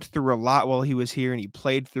 He went through a lot while he was here, and he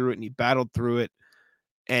played through it, and he battled through it.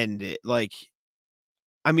 And that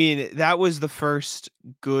was the first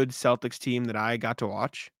good Celtics team that I got to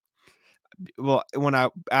watch. Well,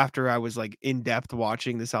 after I was in depth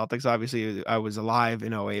watching the Celtics, obviously I was alive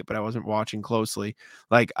in 08, but I wasn't watching closely.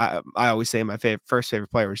 Like I always say my first favorite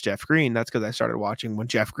player was Jeff Green. That's because I started watching when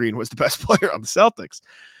Jeff Green was the best player on the Celtics.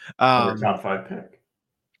 Top 5 pick.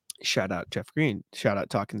 Shout out Jeff Green. Shout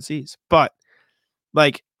out Talking Seas. But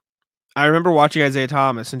I remember watching Isaiah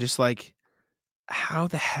Thomas and just how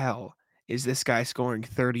the hell is this guy scoring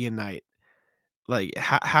 30 a night? Like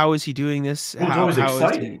how is he doing this? It was always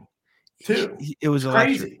exciting too. It was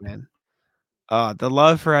electric, man. The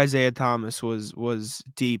love for Isaiah Thomas was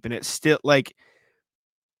deep, and it's still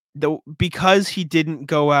because he didn't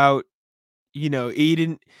go out, he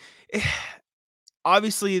didn't.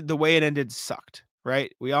 Obviously, the way it ended sucked,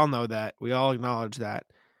 right? We all know that. We all acknowledge that.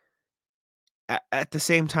 At the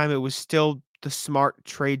same time, it was still the smart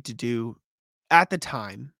trade to do at the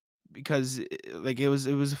time because it was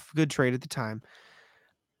a good trade at the time.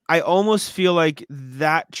 I almost feel like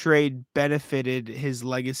that trade benefited his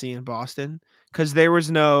legacy in Boston because there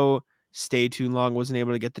was no stay too long, wasn't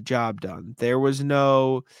able to get the job done. There was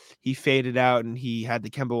no he faded out and he had the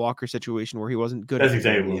Kemba Walker situation where he wasn't good. That's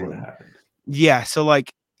exactly what happened. Yeah, so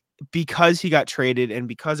because he got traded and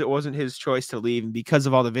because it wasn't his choice to leave and because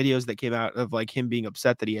of all the videos that came out of him being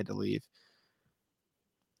upset that he had to leave,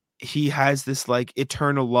 he has this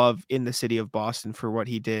eternal love in the city of Boston for what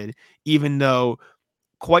he did, even though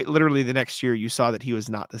quite literally the next year you saw that he was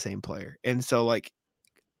not the same player. And so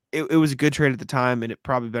it was a good trade at the time and it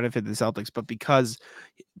probably benefited the Celtics, but because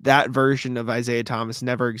that version of Isaiah Thomas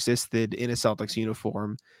never existed in a Celtics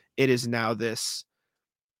uniform, it is now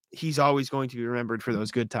he's always going to be remembered for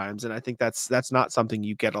those good times. And I think that's not something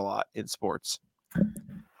you get a lot in sports.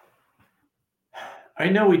 I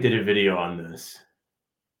know we did a video on this,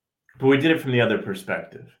 but we did it from the other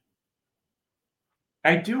perspective.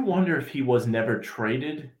 I do wonder if he was never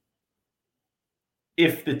traded,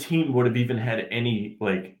 if the team would have even had any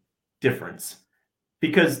difference,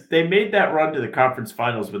 because they made that run to the conference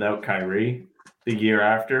finals without Kyrie the year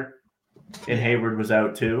after, and Hayward was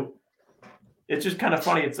out too. It's just kind of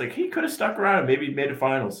funny. It's he could have stuck around and maybe made a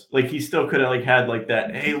finals. He still could have had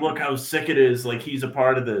that, hey, look how sick it is. He's a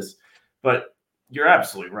part of this. But you're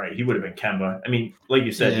absolutely right. He would have been Kemba. I mean, like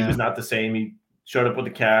you said, He was not the same. He showed up with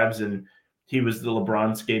the Cavs and he was the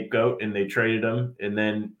LeBron scapegoat and they traded him. And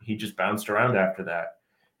then he just bounced around after that.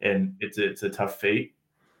 And it's a tough fate.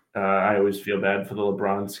 I always feel bad for the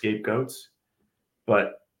LeBron scapegoats.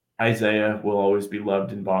 But Isaiah will always be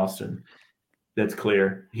loved in Boston. That's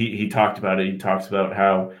clear. He talked about it. He talks about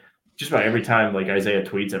how just about every time Isaiah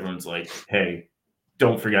tweets, everyone's like, hey,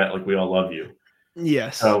 don't forget, we all love you.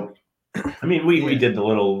 Yes. So I mean, we did the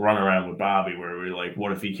little run around with Bobby where we were like,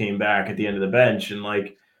 what if he came back at the end of the bench? And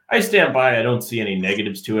like, I stand by. I don't see any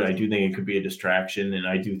negatives to it. I do think it could be a distraction, and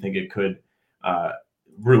I do think it could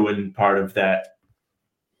ruin part of that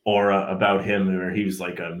aura about him, where he was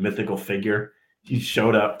like a mythical figure. He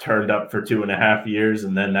showed up, turned up for 2.5 years,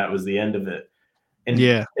 and then that was the end of it. And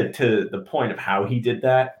to the point of how he did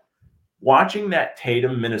that, watching that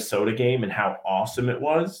Tatum Minnesota game and how awesome it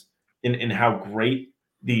was, and how great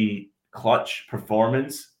the clutch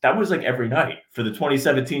performance, that was like every night for the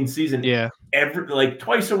 2017 season. Yeah. Every like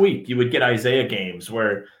twice a week, you would get Isaiah games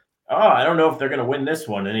where, I don't know if they're going to win this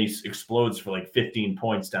one, and he explodes for like 15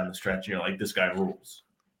 points down the stretch. And you're like, this guy rules.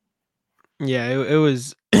 Yeah, it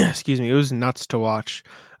was. Excuse me, it was nuts to watch.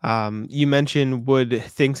 You mentioned would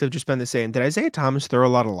things have just been the same? Did Isaiah Thomas throw a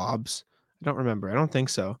lot of lobs? I don't remember. I don't think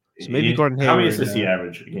so. So maybe Gordon Hayward. How many assists he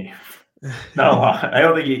averaged a game? Not a lot. I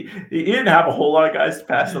don't think he didn't have a whole lot of guys to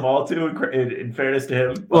pass the ball to. In fairness to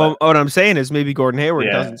him, well, what I'm saying is maybe Gordon Hayward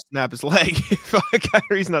doesn't snap his leg if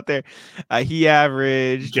Kyrie's not there. He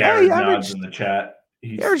averaged. Jared nods in the chat.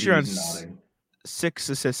 He averaged around 6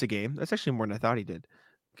 assists a game. That's actually more than I thought he did.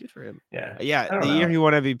 Good for him. Yeah. The year he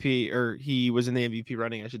won MVP, or he was in the MVP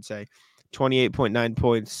running, I should say. 28.9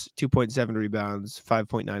 points, 2.7 rebounds,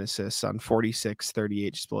 5.9 assists on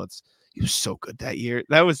 46-38 splits. He was so good that year.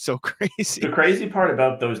 That was so crazy. The crazy part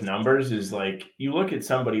about those numbers is like you look at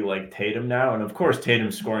somebody like Tatum now, and of course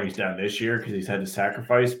Tatum's scoring is down this year because he's had to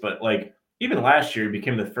sacrifice. But like even last year, he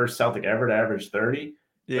became the first Celtic ever to average 30.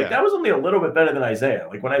 Yeah, like, that was only a little bit better than Isaiah.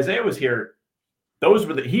 Like when Isaiah was here,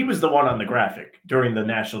 he was the one on the graphic during the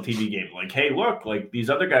national TV game. Like, hey, look, like these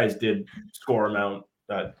other guys did score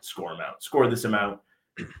this amount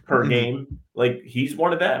per game. Like he's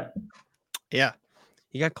one of them. Yeah.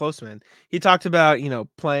 He got close, man. He talked about,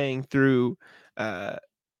 playing through the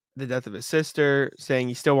death of his sister, saying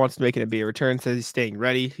he still wants to make an NBA return, says he's staying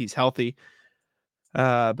ready, he's healthy.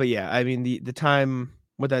 But yeah, I mean, the time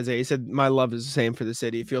with Isaiah, he said, my love is the same for the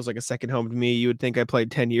city. It feels like a second home to me. You would think I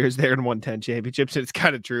played 10 years there and won 10 championships. It's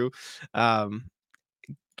kind of true.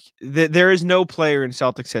 There is no player in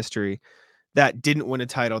Celtics history that didn't win a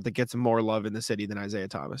title that gets more love in the city than Isaiah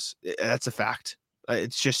Thomas. That's a fact.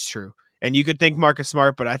 It's just true. And you could think Marcus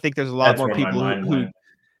Smart, but I think there's a lot more people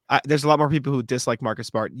there's a lot more people who dislike Marcus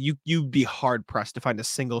Smart. You'd be hard pressed to find a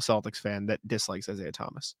single Celtics fan that dislikes Isaiah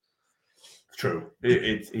Thomas. It's true.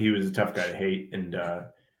 He was a tough guy to hate, and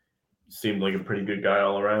seemed like a pretty good guy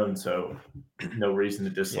all around. So no reason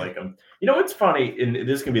to dislike him. You know what's funny, and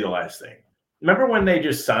this can be the last thing. Remember when they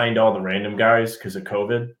just signed all the random guys because of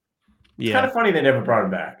COVID? It's kind of funny they never brought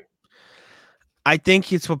him back. I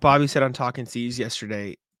think it's what Bobby said on Talking C's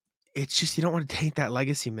yesterday. It's just you don't want to taint that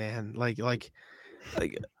legacy, man.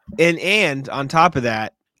 And on top of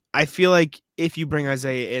that, I feel like if you bring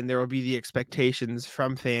Isaiah in, there will be the expectations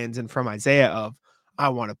from fans and from Isaiah of I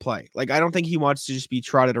want to play. Like I don't think he wants to just be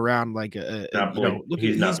trotted around like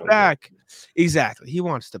he's back. Exactly, he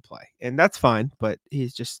wants to play, and that's fine. But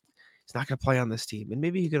he's not going to play on this team, and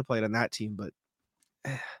maybe he could have played on that team, but.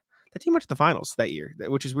 That team went to the finals that year,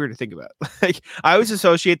 which is weird to think about. Like I always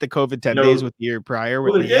associate the COVID 10 days with the year prior.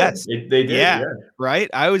 They did. Yeah, right.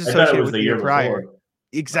 I always associate it with the year prior.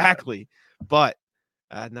 Exactly, but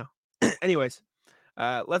no. Anyways,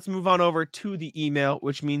 let's move on over to the email,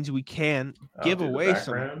 which means we can give away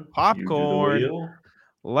some popcorn.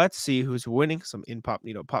 Let's see who's winning some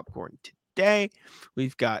popcorn today.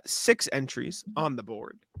 We've got 6 entries on the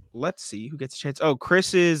board. Let's see who gets a chance. Oh,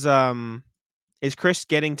 Chris is Chris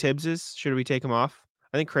getting Tibbs's? Should we take him off?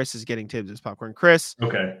 I think Chris is getting Tibbs's popcorn. Chris.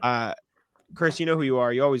 Okay. Chris, you know who you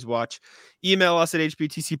are. You always watch. Email us at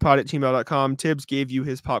hbtcpod@gmail.com. Tibbs gave you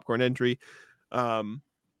his popcorn entry.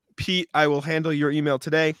 Pete, I will handle your email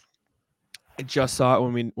today. I just saw it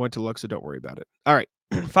when we went to look, so don't worry about it. All right.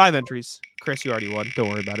 5 entries. Chris, you already won. Don't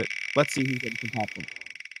worry about it. Let's see who's getting some popcorn.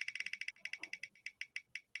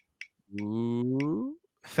 Ooh.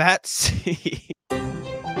 Fat C.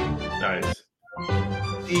 Nice.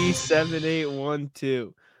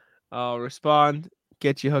 C7812. I'll respond,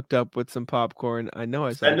 get you hooked up with some popcorn. I know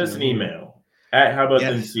I send us an email at How About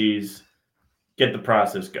Them C's. Get the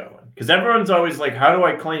process going. Because everyone's always like, how do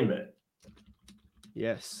I claim it?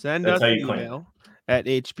 Yes. Send us an email at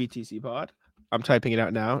HBTCpod. I'm typing it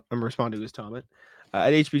out now. I'm responding to his comment.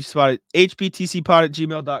 At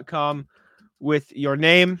HBTCpod@gmail.com with your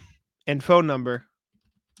name and phone number,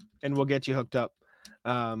 and we'll get you hooked up.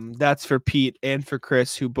 That's for Pete and for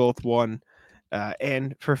Chris, who both won,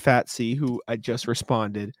 and for Fat C, who I just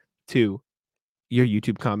responded to your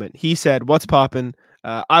YouTube comment. He said, "What's poppin'?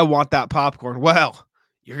 I want that popcorn." Well,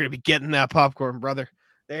 you're gonna be getting that popcorn, brother.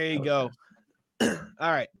 There you go. All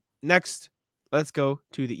right. Next, let's go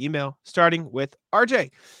to the email, starting with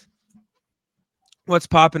RJ. What's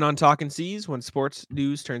popping on Talking C's when sports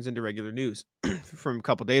news turns into regular news? From a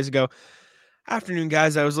couple days ago. Afternoon,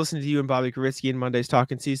 guys. I was listening to you and Bobby Kavitsky in Monday's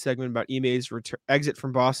Talking C segment about Ime's exit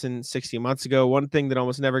from Boston 16 months ago. One thing that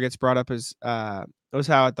almost never gets brought up is was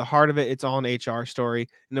how at the heart of it, it's all an HR story.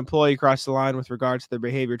 An employee crossed the line with regards to their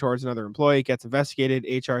behavior towards another employee, gets investigated.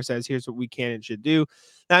 HR says, here's what we can and should do.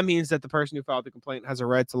 That means that the person who filed the complaint has a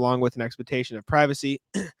rights along with an expectation of privacy.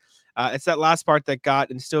 It's that last part that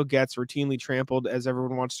got and still gets routinely trampled as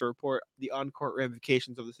everyone wants to report the on-court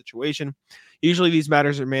ramifications of the situation. Usually these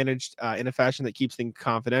matters are managed in a fashion that keeps things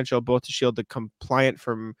confidential, both to shield the compliant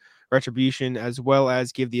from retribution as well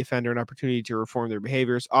as give the offender an opportunity to reform their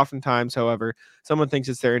behaviors. Oftentimes, however, someone thinks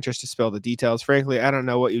it's their interest to spill the details. Frankly, I don't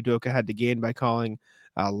know what Udoka had to gain by calling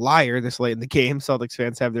a liar this late in the game. Celtics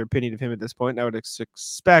fans have their opinion of him at this point. I would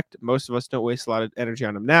expect most of us don't waste a lot of energy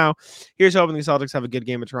on him now. Here's hoping the Celtics have a good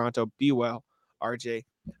game in Toronto. Be well, RJ.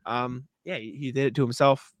 Yeah, he did it to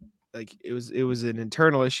himself. Like it was an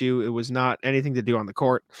internal issue. It was not anything to do on the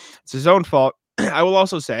court. It's his own fault. I will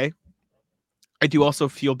also say, I do also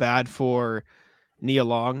feel bad for Nia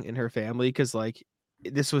Long and her family because like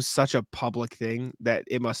this was such a public thing that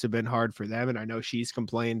it must have been hard for them. And I know she's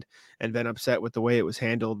complained and been upset with the way it was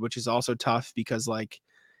handled, which is also tough because like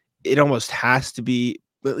it almost has to be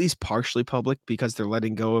at least partially public because they're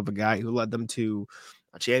letting go of a guy who led them to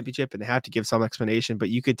a championship and they have to give some explanation. But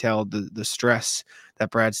you could tell the stress that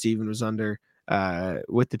Brad Stevens was under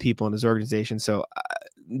with the people in his organization. So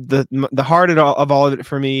the heart of all of it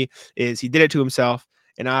for me is he did it to himself,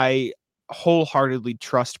 and I wholeheartedly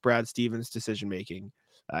trust Brad Stevens' decision making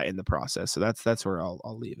in the process. So that's where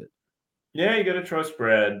I'll leave it. Yeah, you gotta trust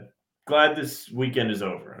Brad. Glad this weekend is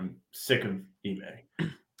over. I'm sick of Ime.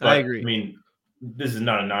 But, I agree. I mean, this is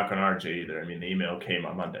not a knock on RJ either. I mean, the email came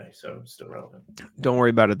on Monday, so it's still relevant. Don't worry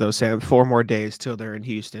about it though, Sam. 4 more days till they're in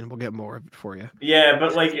Houston. We'll get more of it for you. Yeah,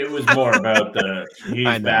 but like it was more about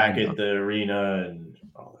he's back at the arena and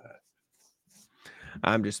all that.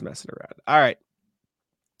 I'm just messing around. All right.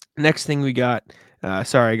 Next thing we got. I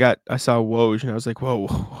saw Woj and I was like,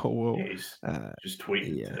 whoa. Yeah, he's just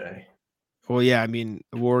tweeting today. Well, yeah, I mean,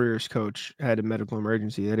 the Warriors coach had a medical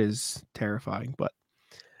emergency. That is terrifying, but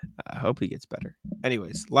I hope he gets better.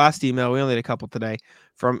 Anyways, last email. We only had a couple today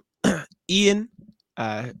from Ian.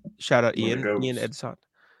 Shout out Ian Edson.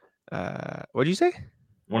 What'd you say?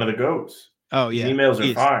 One of the goats. Oh, yeah. His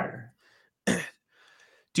emails are fire.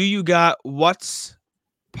 Do you got what's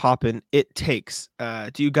poppin' it takes?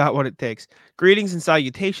 Do you got what it takes? Greetings and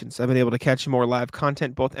salutations. I've been able to catch more live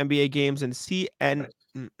content, both NBA games and CLNS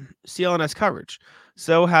coverage.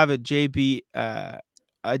 So have a JB and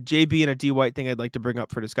a D White thing I'd like to bring up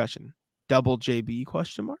for discussion. Double JB ?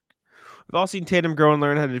 We've all seen Tatum grow and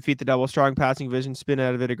learn how to defeat the double. Strong passing vision, spin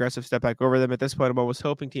out of it, aggressive step back over them. At this point, I'm almost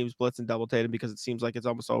hoping teams blitz and double Tatum because it seems like it's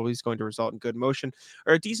almost always going to result in good motion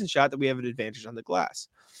or a decent shot that we have an advantage on the glass.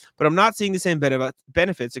 But I'm not seeing the same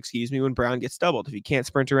benefits, when Brown gets doubled. If he can't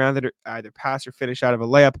sprint around it or either pass or finish out of a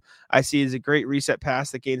layup, I see it as a great reset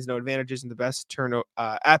pass that gains no advantages in the best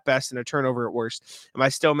at best and a turnover at worst. Am I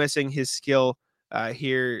still missing his skill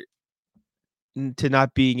here to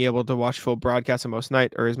not being able to watch full broadcasts on most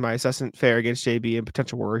night, or is my assessment fair against JB and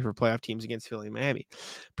potential worry for playoff teams against Philly and Miami?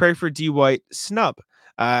 Pray for D White snub.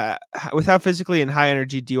 With how physically and high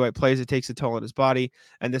energy D White plays, it takes a toll on his body,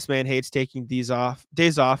 and this man hates taking days off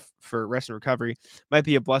for rest and recovery. Might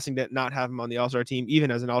be a blessing to not have him on the All-Star team, even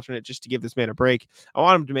as an alternate, just to give this man a break. I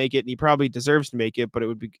want him to make it, and he probably deserves to make it, but it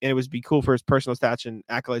would be cool for his personal stats and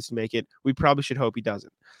accolades to make it. We probably should hope he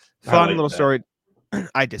doesn't. Fun little story.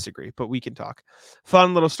 I disagree, but we can talk.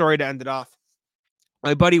 Fun little story to end it off.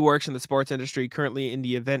 My buddy works in the sports industry, currently in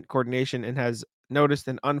the event coordination, and has noticed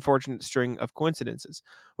an unfortunate string of coincidences.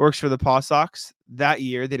 Works for the Paw Sox. That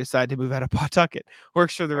year, they decided to move out of Pawtucket.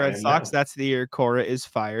 Works for the Red Sox. That's the year Cora is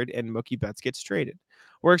fired and Mookie Betts gets traded.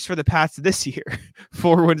 Works for the Pats this year.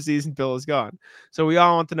 4-win season, Bill is gone. So we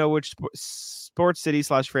all want to know which sports city /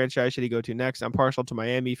 franchise should he go to next. I'm partial to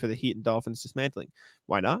Miami for the Heat and Dolphins dismantling.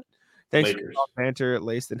 Why not? Thanks Lakers. For banter,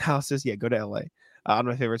 laced analysis. Yeah, go to LA. On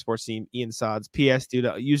my favorite sports team, Ian Sods. P.S. Due to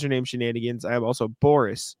username shenanigans, I am also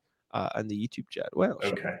Boris on the YouTube chat. Well,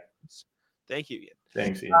 okay. Thank you, Ian.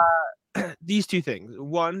 Thanks, Ian. These two things.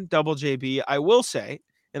 One, double JB. I will say,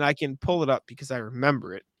 and I can pull it up because I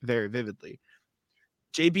remember it very vividly.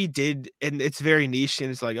 JB did, and it's very niche,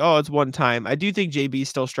 and it's like, oh, it's one time. I do think JB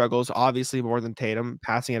still struggles, obviously, more than Tatum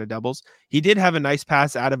passing out of doubles. He did have a nice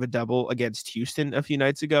pass out of a double against Houston a few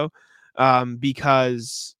nights ago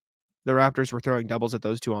because The Raptors were throwing doubles at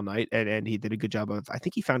those two all night, and he did a good job of. I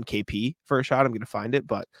think he found KP for a shot. I'm going to find it,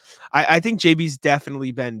 but I think JB's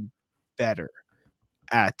definitely been better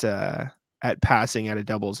at passing out of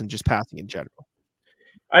doubles and just passing in general.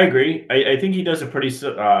 I agree. I think he does a pretty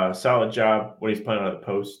solid job when he's playing on the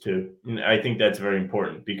post too. And I think that's very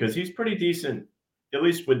important because he's pretty decent, at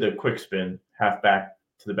least with the quick spin, half back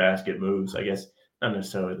to the basket moves. I guess not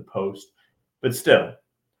necessarily the post, but still,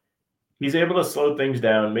 he's able to slow things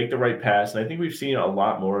down, make the right pass, and I think we've seen a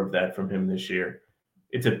lot more of that from him this year.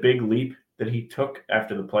 It's a big leap that he took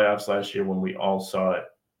after the playoffs last year when we all saw it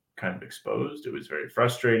kind of exposed. It was very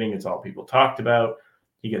frustrating. It's all people talked about.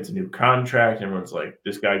 He gets a new contract, and everyone's like,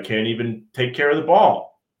 this guy can't even take care of the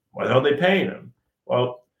ball. Why the hell are they paying him?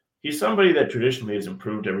 Well, he's somebody that traditionally has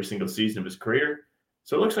improved every single season of his career.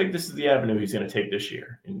 So it looks like this is the avenue he's going to take this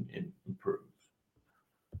year and improve.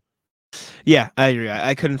 Yeah, I agree.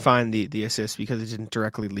 I couldn't find the assist because it didn't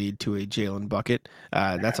directly lead to a Jalen bucket.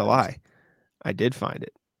 That's a lie. I did find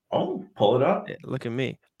it. Oh, pull it up. Look at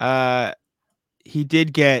me. He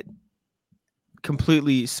did get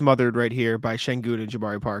completely smothered right here by Şengün and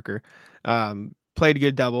Jabari Parker. Played a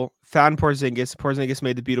good double. Found Porzingis. Porzingis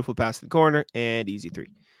made the beautiful pass in the corner and easy three.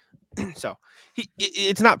 So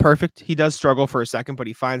it's not perfect. He does struggle for a second, but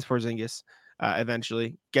he finds Porzingis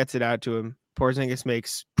eventually, gets it out to him. Porzingis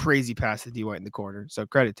makes crazy pass to D White in the corner. So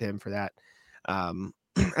credit to him for that.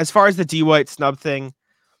 As far as the D White snub thing,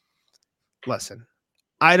 listen,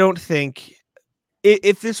 I don't think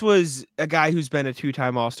if this was a guy who's been a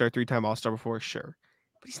 2-time All-Star, 3-time All-Star before, sure,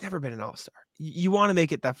 but he's never been an All-Star. You want to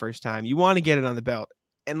make it that first time. You want to get it on the belt.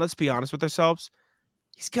 And let's be honest with ourselves.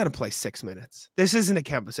 He's going to play 6 minutes. This isn't a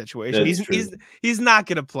Kemba situation. He's not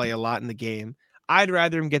going to play a lot in the game. I'd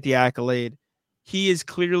rather him get the accolade. He is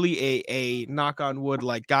clearly a knock on wood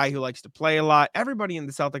like guy who likes to play a lot. Everybody in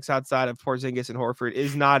the Celtics outside of Porzingis and Horford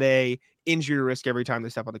is not a injury risk every time they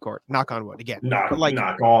step on the court. Knock on wood again. Knock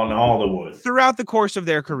on all the wood. Throughout the course of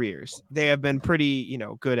their careers, they have been pretty,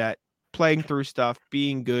 good at playing through stuff,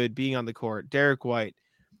 being good, being on the court. Derek White,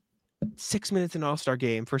 6 minutes in All-Star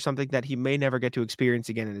game for something that he may never get to experience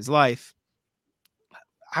again in his life.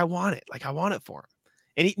 I want it. I want it for him.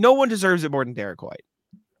 And no one deserves it more than Derek White.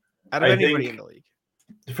 Out of anybody in the league.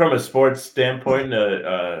 From a sports standpoint,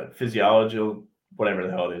 physiological, whatever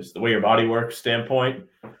the hell it is, the way your body works standpoint,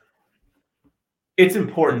 it's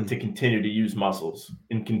important to continue to use muscles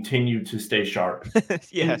and continue to stay sharp.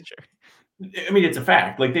 Yeah, sure. I mean, it's a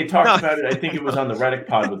fact. They talked about it. I think it was on the Reddick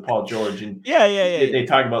pod with Paul George. And yeah. They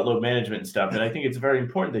talk about load management and stuff. And I think it's very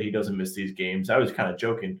important that he doesn't miss these games. I was kind of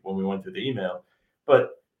joking when we went through the email.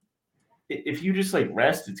 But if you just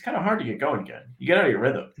rest, it's kind of hard to get going again. You get out of your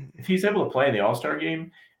rhythm. If he's able to play in the All-Star game,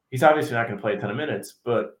 he's obviously not going to play a ton of minutes,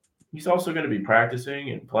 but he's also going to be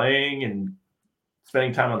practicing and playing and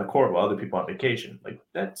spending time on the court while other people on vacation.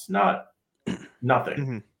 That's not nothing.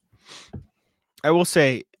 Mm-hmm. I will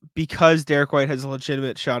say, because Derek White has a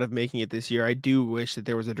legitimate shot of making it this year, I do wish that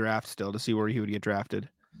there was a draft still to see where he would get drafted.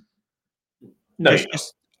 No,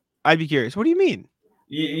 I'd be curious. What do you mean?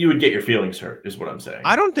 You would get your feelings hurt, is what I'm saying.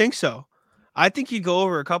 I don't think so. I think he'd go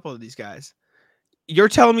over a couple of these guys. You're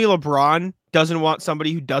telling me LeBron doesn't want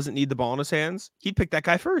somebody who doesn't need the ball in his hands? He'd pick that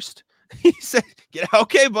guy first. He said,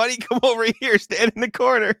 okay, buddy, come over here, stand in the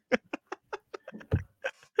corner.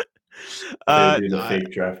 Do the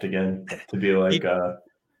fake draft again to be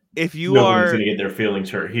if you no are one's going to get their feelings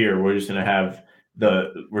hurt here, we're just going to have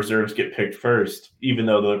the reserves get picked first, even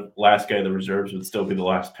though the last guy of the reserves would still be the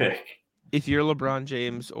last pick. If you're LeBron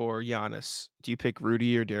James or Giannis, do you pick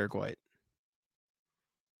Rudy or Derek White?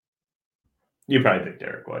 You probably pick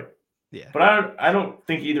Derek White. Yeah. But I don't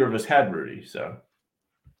think either of us had Rudy, so.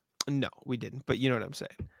 No, we didn't, but you know what I'm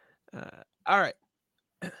saying. All right.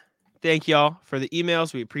 Thank y'all for the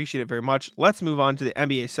emails. We appreciate it very much. Let's move on to the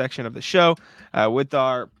NBA section of the show with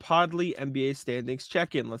our Podly NBA standings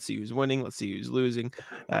check-in. Let's see who's winning. Let's see who's losing.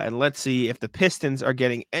 And let's see if the Pistons are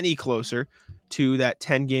getting any closer to that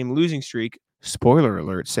 10-game losing streak. Spoiler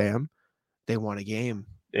alert, Sam. They won a game.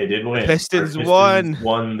 They did win. Pistons won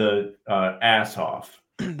the ass off.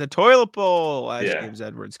 The toilet bowl, as Yeah. James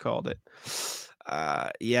Edwards called it.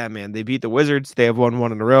 Yeah, man, they beat the Wizards. They have won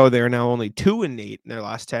 1 in a row. They are now only 2-8 in their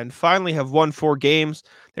last 10. Finally have won 4 games.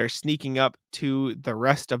 They're sneaking up to the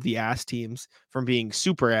rest of the ass teams from being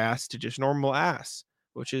super ass to just normal ass,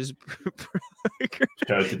 which is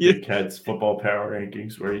Shout out to Big Cat's football power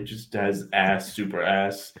rankings where he just has ass, super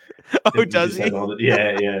ass. Oh, does he?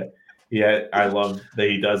 Yeah. I love that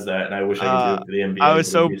he does that, and I wish I could do it for the NBA. I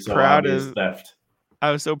was so proud of theft. I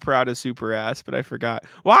was so proud of super ass, but I forgot.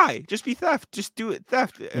 Why? Just be theft. Just do it.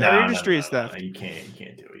 Theft. Our industry is theft. You can't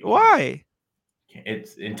do it. Why?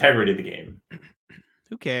 It's integrity of the game.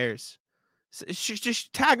 Who cares?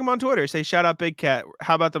 Just tag him on Twitter. Say, shout out Big Cat.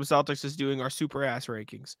 How about the Celtics is doing our super ass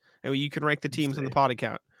rankings? And you can rank the teams on the pod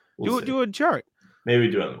account. Do a chart.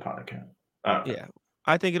 Maybe do it on the pod account. Yeah.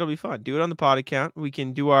 I think it'll be fun. Do it on the pod account. We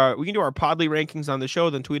can do our Podly rankings on the show,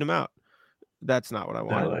 then tweet them out. That's not what I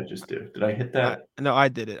wanted. What did I just do? Did I hit that? No, I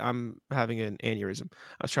did it. I'm having an aneurysm.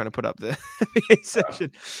 I was trying to put up the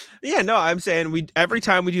section. Yeah, no, I'm saying every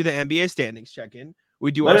time we do the NBA standings check-in,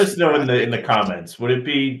 we do. Let us know in the comments. Would it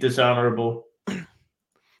be dishonorable?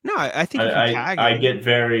 No, I think I get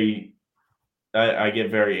very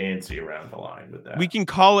antsy around the line with that. We can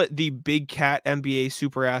call it the Big Cat NBA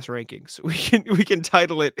Super Ass Rankings. We can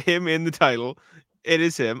title it him in the title. It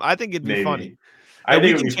is him. I think it'd be funny. I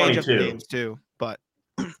think we can change up the names too, but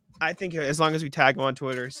I think as long as we tag him on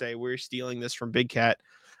Twitter, say we're stealing this from Big Cat.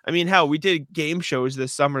 I mean, hell, we did game shows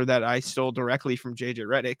this summer that I stole directly from JJ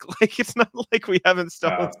Redick. Like, it's not like we haven't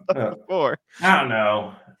stolen stuff before. I don't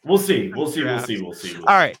know. We'll see. We'll see. All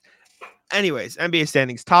right. Anyways, NBA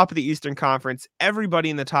standings, top of the Eastern Conference.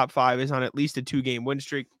 Everybody in the top 5 is on at least a 2-game win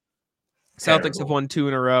streak. Celtics have won 2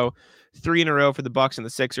 in a row, 3 in a row for the Bucks and the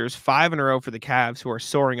Sixers, 5 in a row for the Cavs, who are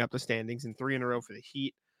soaring up the standings, and 3 in a row for the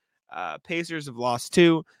Heat. Pacers have lost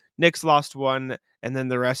 2, Knicks lost 1, and then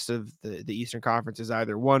the rest of the Eastern Conference is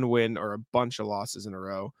either 1 win or a bunch of losses in a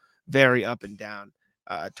row. Very up and down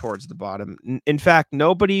towards the bottom. In fact,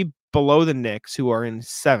 nobody below the Knicks, who are in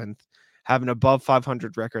 7th, have an above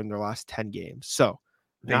 500 record in their last 10 games. So,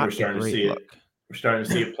 we're starting to see it. We're starting to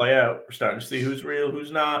see it play out. We're starting to see who's real,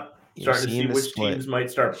 who's not. Starting to see which teams might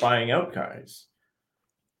start buying out guys.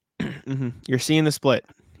 Mm-hmm. You're seeing the split.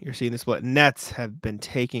 Nets have been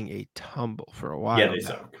taking a tumble for a while. Yeah,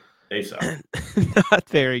 they suck. Not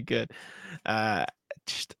very good. I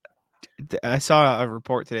saw a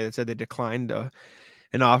report today that said they declined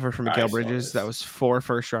an offer from Mikal Bridges that was 4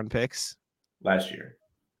 first-round picks last year.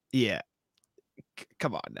 Yeah.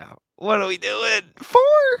 Come on now. What are we doing? 4?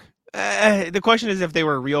 The question is if they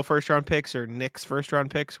were real first-round picks or Knicks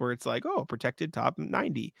first-round picks, where it's like, oh, protected top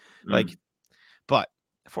 90. But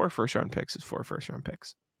 4 first-round picks is 4 first-round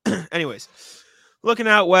picks. Anyways, looking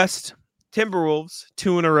out west, Timberwolves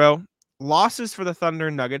 2 in a row. Losses for the Thunder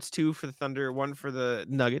and Nuggets, 2 for the Thunder, 1 for the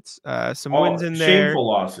Nuggets. Some wins in there. Shameful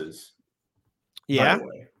losses. Yeah.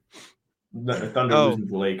 The Thunder losing to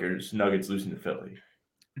the Lakers, Nuggets losing to Philly.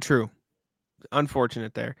 True.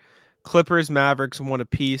 Unfortunate there. Clippers, Mavericks 1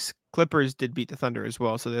 apiece. Clippers did beat the Thunder as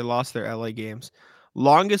well, so they lost their LA games.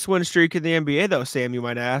 Longest win streak in the NBA, though, Sam, you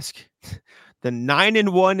might ask. The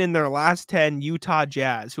 9-1 in their last 10 Utah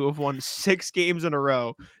Jazz, who have won 6 games in a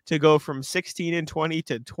row to go from 16-20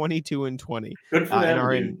 to 22-20. Good for them, and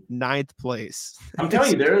are dude. in 9th place. I'm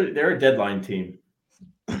telling you, they're a deadline team.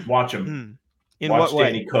 Watch them. Watch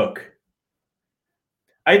Danny Cook.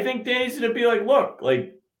 I think Danny's going to be like, look,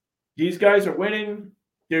 like, these guys are winning.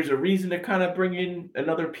 There's a reason to kind of bring in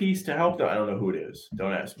another piece to help them. I don't know who it is.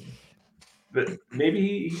 Don't ask me. But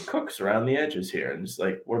maybe he cooks around the edges here. And it's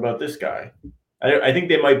like, what about this guy? I think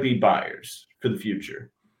they might be buyers for the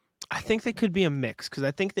future. I think they could be a mix because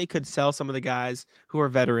I think they could sell some of the guys who are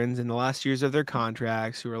veterans in the last years of their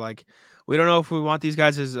contracts who are like, we don't know if we want these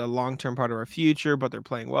guys as a long-term part of our future, but they're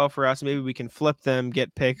playing well for us. Maybe we can flip them,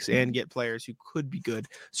 get picks, and get players who could be good.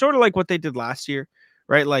 Sort of like what they did last year,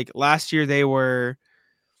 right? Like last year they were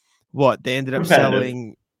They ended up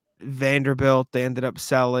selling Vanderbilt. They ended up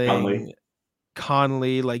selling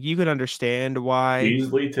Conley. Like you could understand why.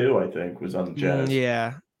 Beasley too, I think, was on the Jazz.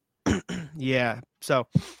 Yeah. Yeah. So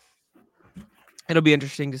it'll be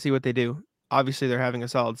interesting to see what they do. Obviously, they're having a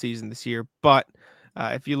solid season this year, but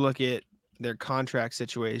if you look at their contract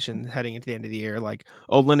situation heading into the end of the year, like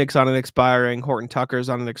Olynyk's on an expiring, Horton Tucker's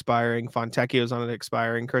on an expiring, Fontecchio's on an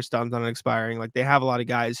expiring, Chris Dunn's on an expiring. Like they have a lot of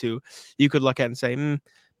guys who you could look at and say,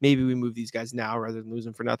 maybe we move these guys now rather than lose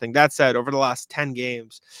them for nothing. That said, over the last 10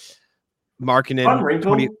 games, Markkanen,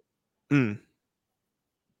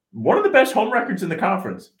 one of the best home records in the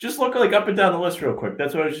conference. Just look like up and down the list real quick.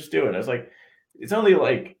 That's what I was just doing. I was like, it's only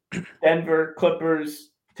like Denver, Clippers,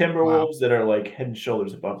 Timberwolves that are like head and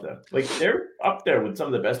shoulders above them. Like they're up there with some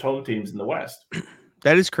of the best home teams in the West.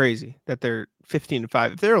 That is crazy that they're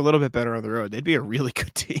 15-5. If they're a little bit better on the road, they'd be a really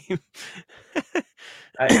good team.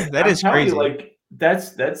 That is crazy. Like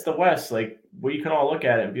that's the West. Like we can all look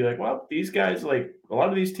at it and be like, well, these guys, like a lot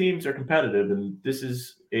of these teams are competitive, and this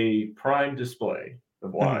is a prime display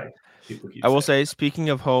of why people keep. I will say, speaking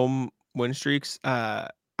of home win streaks,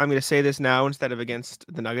 I'm going to say this now instead of against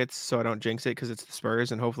the Nuggets, so I don't jinx it because it's the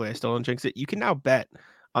Spurs, and hopefully I still don't jinx it. You can now bet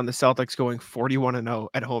on the Celtics going 41-0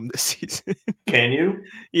 at home this season. Can you?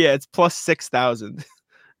 Yeah, it's plus 6,000.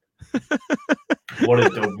 What a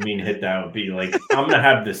dopamine hit that would be. Like, I'm going to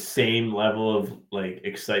have the same level of like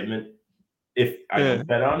excitement if I don't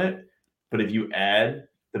bet on it. But if you add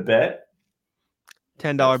the bet,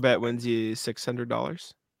 $10 bet wins you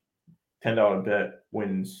 $600. $10 bet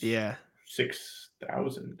wins Yeah.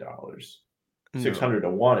 $6,000. No. 600 to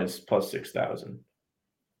 1 is plus 6,000.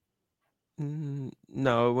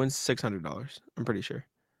 No, it wins $600. I'm pretty sure.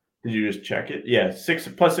 Did you just check it? Yeah,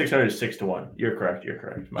 plus 600 is 6 to 1. You're correct.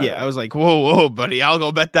 My bad. I was like, whoa, buddy, I'll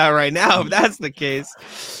go bet that right now if that's the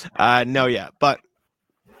case. No, yeah, but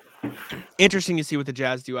interesting to see what the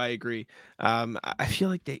Jazz do. I agree. I feel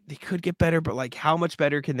like they could get better, but like, how much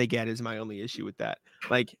better can they get is my only issue with that.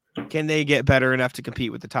 Like, can they get better enough to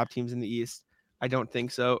compete with the top teams in the East? I don't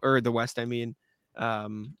think so, or the West, I mean.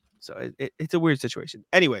 So it's a weird situation.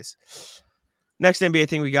 Anyways, next NBA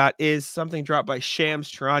thing we got is something dropped by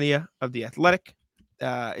Shams Charania of The Athletic.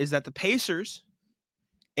 Is that the Pacers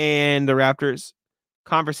and the Raptors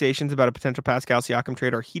conversations about a potential Pascal Siakam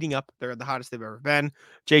trade are heating up. They're the hottest they've ever been.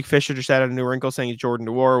 Jake Fisher just added a new wrinkle saying Jordan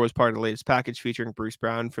Nwora was part of the latest package featuring Bruce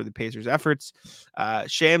Brown for the Pacers' efforts.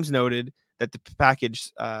 Shams noted that the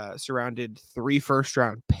package surrounded 3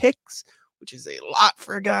 first-round picks, which is a lot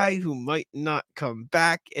for a guy who might not come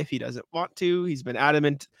back if he doesn't want to. He's been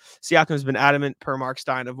adamant. Siakam's been adamant, per Mark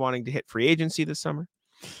Stein, of wanting to hit free agency this summer.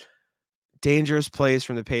 Dangerous plays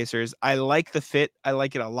from the Pacers. I like the fit. I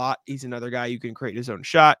like it a lot. He's another guy who can create his own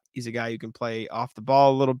shot. He's a guy who can play off the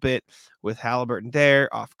ball a little bit with Halliburton there,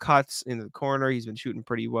 off cuts into the corner. He's been shooting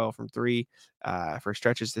pretty well from 3 for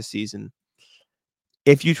stretches this season.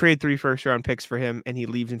 If you trade 3 first-round picks for him and he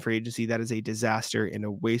leaves in free agency, that is a disaster and a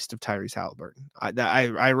waste of Tyrese Halliburton.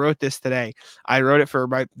 I wrote this today. I wrote it for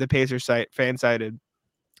the Pacers site, Fansided.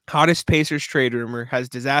 Hottest Pacers trade rumor has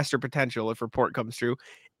disaster potential if report comes true.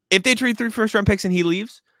 If they trade 3 first-round picks and he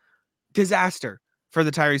leaves, disaster for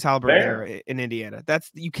the Tyrese Halliburton era in Indiana.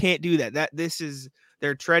 You can't do that.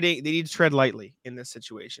 They're treading. They need to tread lightly in this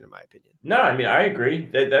situation, in my opinion. No, I mean, I agree.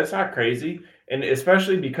 That's not crazy, and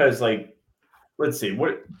especially because, like, let's see,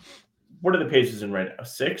 what are the Pacers in right now?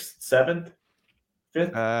 6th, 7th,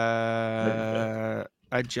 5th?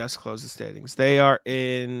 I just closed the standings. They are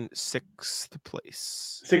in 6th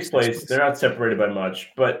place. 6th place. They're not separated by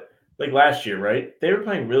much, but like last year, right? They were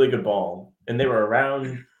playing really good ball, and they were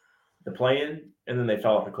around the play-in, and then they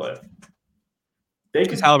fell off a cliff. They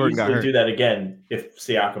could easily do that again if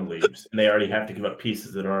Siakam leaves, and they already have to give up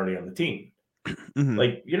pieces that are already on the team. Mm-hmm.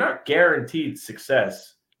 Like, you're not guaranteed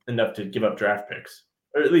success enough to give up draft picks,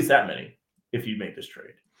 or at least that many, if you make this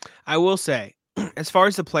trade. I will say, as far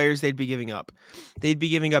as the players they'd be giving up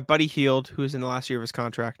Buddy Hield, who is in the last year of his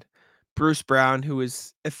contract, Bruce Brown, who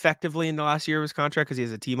is effectively in the last year of his contract because he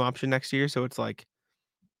has a team option next year, so it's like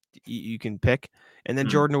you can pick, and then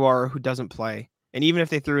Jordan Nwora, who doesn't play, and even if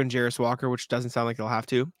they threw in Jarris Walker, which doesn't sound like they'll have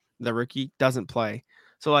to, the rookie doesn't play,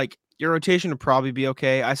 so like your rotation would probably be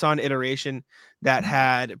okay. I saw an iteration that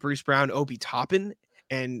had Bruce Brown, Obi Toppin,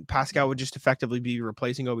 and Pascal would just effectively be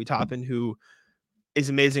replacing Obi Toppin, who is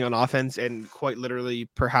amazing on offense and quite literally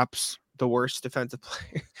perhaps the worst defensive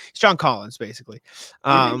player. It's John Collins, basically.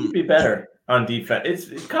 He'd be better on defense.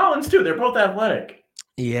 It's Collins too. They're both athletic.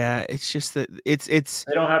 Yeah, it's just that it's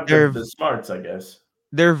they don't have the smarts, I guess.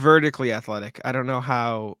 They're vertically athletic. I don't know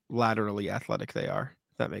how laterally athletic they are.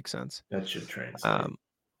 If that makes sense. That should translate.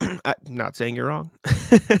 I'm not saying you're wrong,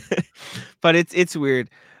 but it's weird.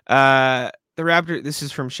 The Raptors, this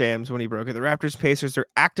is from Shams when he broke it. The Raptors Pacers are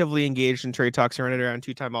actively engaged in trade talks surrounded around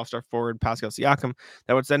 2-time All-Star forward Pascal Siakam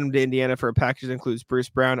that would send him to Indiana for a package that includes Bruce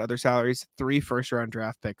Brown, other salaries, 3 first-round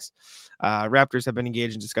draft picks. Raptors have been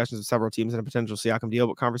engaged in discussions with several teams in a potential Siakam deal,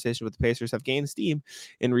 but conversations with the Pacers have gained steam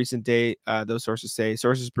in recent days. Those sources say.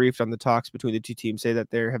 Sources briefed on the talks between the two teams say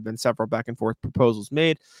that there have been several back-and-forth proposals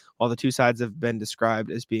made. While the two sides have been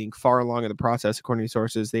described as being far along in the process, according to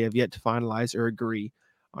sources, they have yet to finalize or agree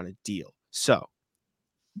on a deal. So,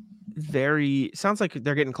 sounds like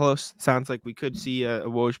they're getting close. Sounds like we could see a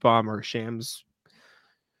Woj bomb or a Shams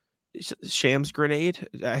grenade.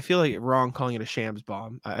 I feel like wrong calling it a Shams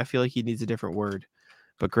bomb. I feel like he needs a different word,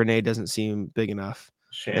 but grenade doesn't seem big enough.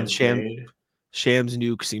 Shams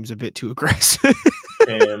nuke seems a bit too aggressive.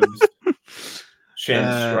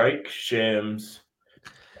 Shams strike, Shams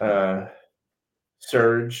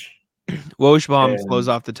surge. Woj bomb flows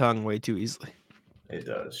off the tongue way too easily. It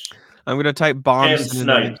does. I'm gonna type bombs.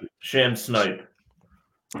 Sham snipe.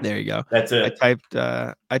 There you go. That's it.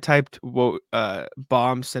 I typed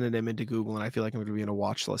bomb synonym into Google, and I feel like I'm gonna be in a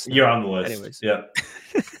watch list now. You're on the list. Anyways. Yeah.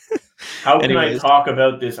 How can I talk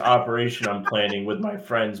about this operation I'm planning with my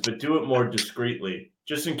friends, but do it more discreetly,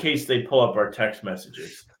 just in case they pull up our text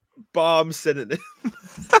messages? Bomb synonym.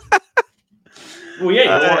 Well,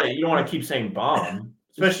 yeah, you don't want to keep saying bomb,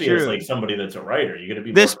 especially as true. like somebody that's a writer. You're gonna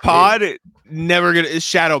be This more pod creative. never gonna is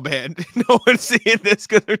shadow banned. No one's seeing this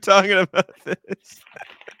because they're talking about this.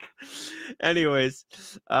 Anyways,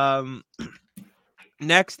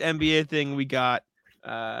 next NBA thing we got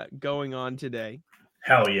going on today.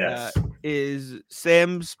 Hell yes. Is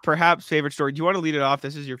Sam's perhaps favorite story. Do you want to lead it off?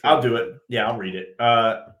 This is your favorite. I'll do it. Yeah, I'll read it.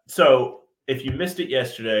 So if you missed it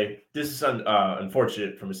yesterday, this is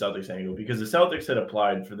unfortunate from a Celtics angle because the Celtics had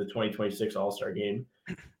applied for the 2026 All-Star game.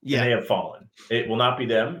 Yeah. And they have fallen. It will not be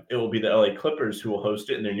them. It will be the LA Clippers who will host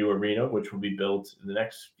it in their new arena, which will be built in the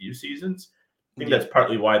next few seasons. I think that's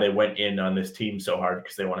partly why they went in on this team so hard,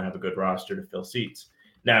 because they want to have a good roster to fill seats.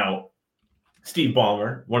 Now, Steve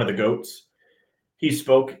Ballmer, one of the GOATs, he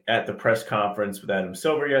spoke at the press conference with Adam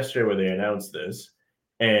Silver yesterday where they announced this,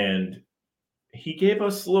 and he gave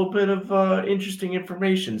us a little bit of interesting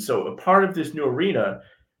information. So a part of this new arena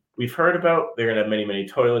we've heard about, they're going to have many, many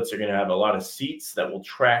toilets. They're going to have a lot of seats that will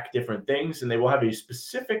track different things, and they will have a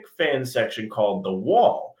specific fan section called the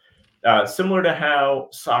Wall. Similar to how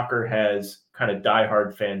soccer has kind of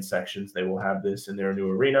diehard fan sections, they will have this in their new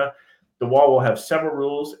arena. The Wall will have several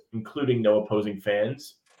rules, including no opposing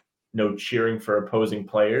fans, no cheering for opposing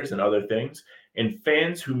players, and other things. And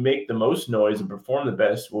fans who make the most noise and perform the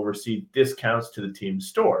best will receive discounts to the team's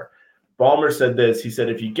store. Ballmer said this. He said,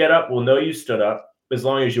 if you get up, we'll know you stood up. As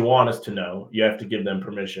long as you want us to know, you have to give them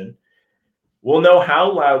permission. We'll know how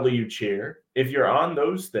loudly you cheer. If you're on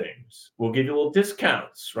those things, we'll give you little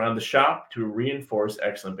discounts around the shop to reinforce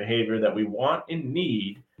excellent behavior that we want and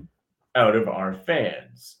need out of our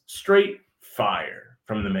fans. Straight fire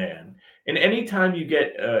from the man. And anytime you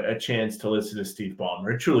get a chance to listen to Steve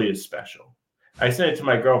Ballmer, it truly is special. I sent it to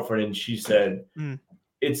my girlfriend, and she said,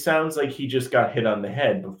 it sounds like he just got hit on the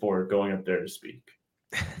head before going up there to speak.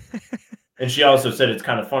 And she also said it's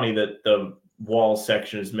kind of funny that the Wall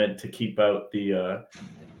section is meant to keep out the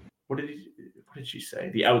what did she say?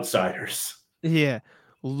 The outsiders. Yeah.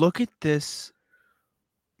 Look at this.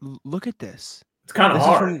 Look at this. It's kind of This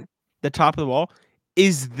hard. is from the top of the wall.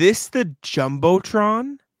 Is this the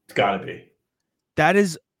Jumbotron? It's got to be. That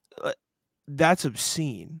is that's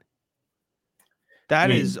obscene. That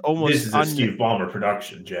is almost this is a Steve Ballmer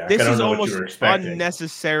production, Jack. This I don't is know what almost you were expecting.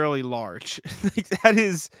 Unnecessarily large. Like that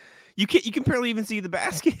is you can barely even see the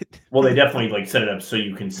basket. Well, they definitely like set it up so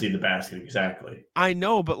you can see the basket exactly. I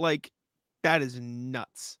know, but like that is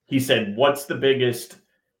nuts. He said, "What's the biggest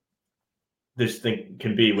this thing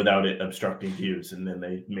can be without it obstructing views?" And then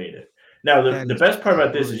they made it. Now, the best part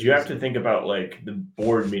about this is you have to think about like the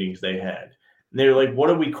board meetings they had. And they were like, "What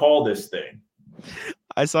do we call this thing?"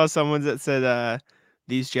 I saw someone that said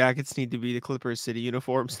these jackets need to be the Clippers city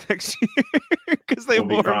uniforms next year because they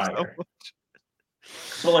wore them so much.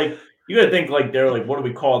 But like you gotta think like they're like, what do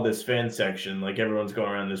we call this fan section? Like everyone's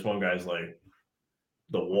going around. This one guy's like,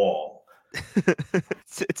 the Wall.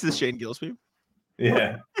 It's the Shane Gillespie.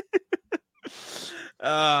 Yeah.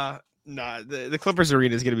 The Clippers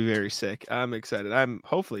arena is gonna be very sick. I'm excited.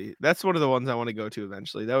 Hopefully that's one of the ones I want to go to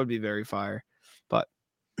eventually. That would be very fire. But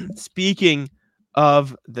speaking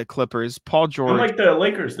of the Clippers, Paul George, unlike the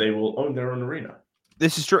Lakers, they will own their own arena.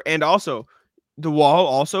 This is true, and also the Wall,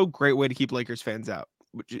 also great way to keep Lakers fans out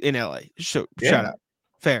in LA. So shout out,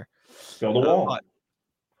 fair. Go the Wall. But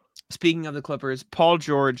speaking of the Clippers, Paul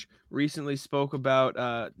George recently spoke about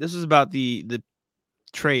this was about the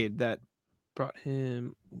trade that brought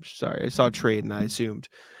him. Sorry, I saw trade and I assumed,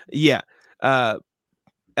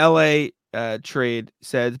 LA trade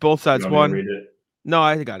says both sides won. No,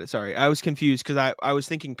 I got it. Sorry. I was confused because I was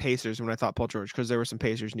thinking Pacers when I thought Paul George, because there was some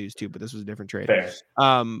Pacers news too, but this was a different trade. Fair.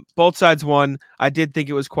 Both sides won. I did think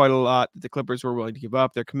it was quite a lot that the Clippers were willing to give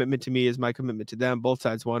up. Their commitment to me is my commitment to them. Both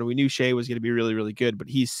sides won. We knew Shea was going to be really, really good, but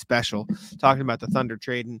he's special. Talking about the Thunder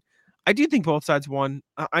trade, and I do think both sides won.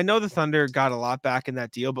 I know the Thunder got a lot back in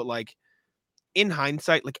that deal, but like in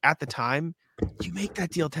hindsight, like at the time, you make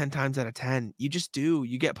that deal 10 times out of 10. You just do.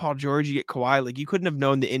 You get Paul George, you get Kawhi. Like you couldn't have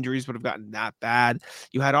known the injuries would have gotten that bad.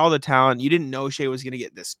 You had all the talent. You didn't know Shea was going to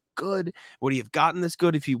get this good. Would he have gotten this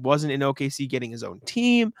good if he wasn't in OKC getting his own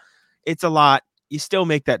team? It's a lot. You still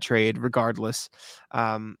make that trade regardless.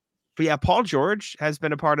 But yeah, Paul George has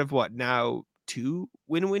been a part of what now 2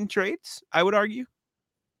 win-win trades, I would argue.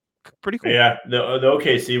 Pretty cool. Yeah, the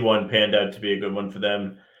OKC one panned out to be a good one for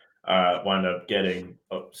them. Wound up getting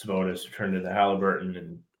Sabonis turned into Halliburton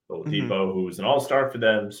and Oladipo, who was an all-star for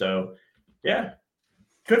them. So, yeah,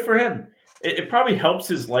 good for him. It probably helps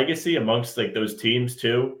his legacy amongst like those teams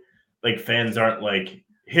too. Like fans aren't like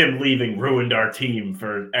him leaving ruined our team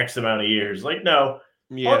for X amount of years. Like, no,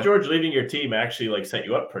 Yeah. Paul George leaving your team actually like set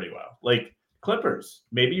you up pretty well. Like Clippers,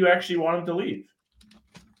 maybe you actually want him to leave.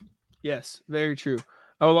 Yes, very true.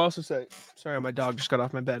 I will also say, sorry, my dog just got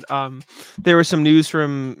off my bed. There was some news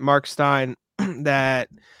from Mark Stein that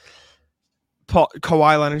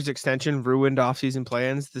Kawhi Leonard's extension ruined offseason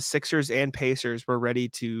plans. The Sixers and Pacers were ready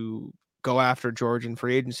to go after George in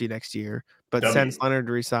free agency next year, but since Leonard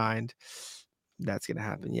resigned, that's going to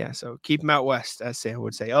happen. Yeah, so keep him out west, as Sam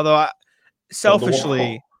would say. Although,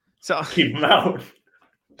 selfishly, keep him out.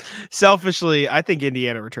 Selfishly, I think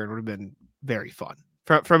Indiana return would have been very fun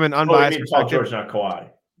from an unbiased Paul perspective. George, not Kawhi.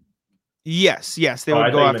 Yes, they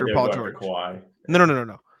would go after Paul George. Kawhi.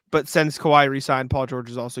 No. But since Kawhi re-signed, Paul George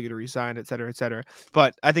is also going to re-sign, et cetera, et cetera.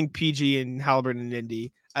 But I think PG and Halliburton and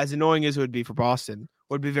Indy, as annoying as it would be for Boston,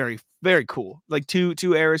 would be very, very cool. Like two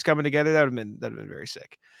eras coming together, that would have been very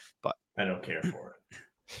sick. But I don't care for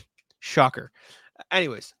it. Shocker.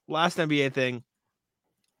 Anyways, last NBA thing.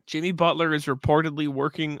 Jimmy Butler is reportedly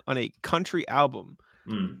working on a country album.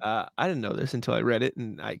 I didn't know this until I read it,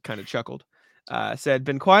 and I kind of chuckled. Said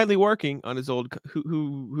been quietly working on his old.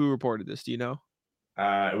 Who reported this? Do you know?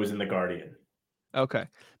 It was in The Guardian. Okay.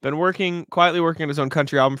 Been quietly working on his own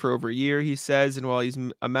country album for over a year, he says, and while he's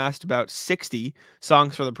amassed about 60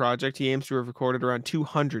 songs for the project, he aims to have recorded around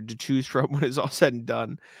 200 to choose from when it's all said and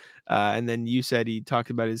done. And then you said he talked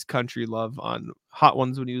about his country love on Hot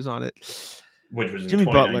Ones when he was on it. Which was in Jimmy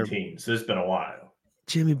 2019, Butler, so it's been a while.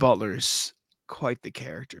 Jimmy Butler's quite the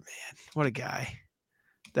character, man. What a guy.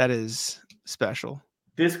 That is special.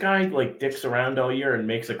 This guy like dicks around all year and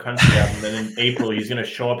makes a country album, and in April he's gonna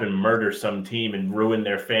show up and murder some team and ruin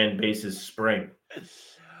their fan base's spring.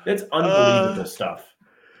 That's unbelievable stuff.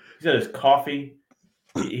 He's got his coffee.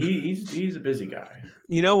 He's a busy guy.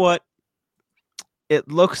 You know what? It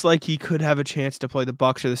looks like he could have a chance to play the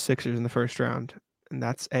Bucks or the Sixers in the first round, and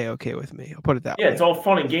that's a-okay with me. I'll put it that way. Yeah, it's all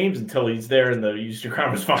fun and games until he's there in the Eastern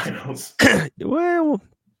Conference Finals. Well,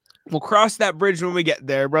 we'll cross that bridge when we get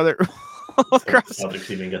there, brother. Celtics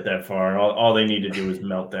even get that far. All they need to do is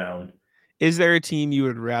melt down. Is there a team you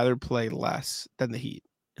would rather play less than the Heat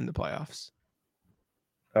in the playoffs?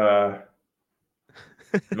 I'm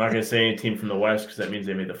not going to say any team from the West because that means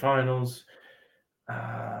they made the finals.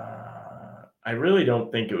 I really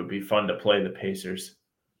don't think it would be fun to play the Pacers.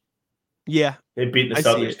 Yeah. They've beaten the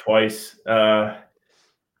Celtics twice.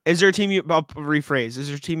 Is there a team I'll rephrase. Is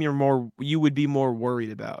there a team you would be more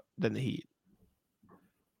worried about than the Heat?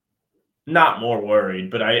 Not more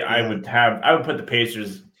worried, but I would put the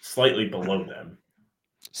Pacers slightly below them.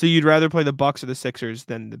 So you'd rather play the Bucks or the Sixers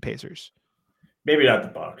than the Pacers? Maybe not the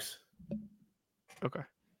Bucks. Okay.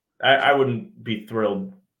 I wouldn't be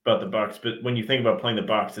thrilled about the Bucks, but when you think about playing the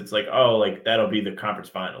Bucks, it's like, oh, like that'll be the conference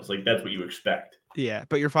finals. Like that's what you expect. Yeah,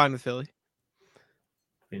 but you're fine with Philly.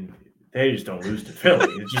 I mean, they just don't lose to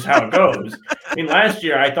Philly. It's just how it goes. I mean, last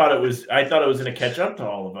year I thought it was going to catch up to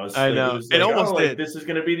all of us. I know. It almost did. This is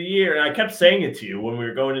going to be the year, and I kept saying it to you when we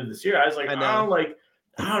were going into this year. I was like, I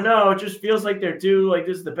don't know. It just feels like they're due. Like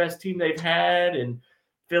this is the best team they've had, and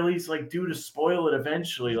Philly's like due to spoil it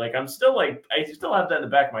eventually. Like I still have that in the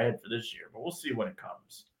back of my head for this year, but we'll see when it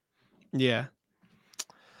comes. Yeah.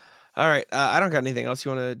 All right. I don't got anything else.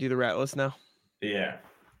 You want to do the rat list now? Yeah.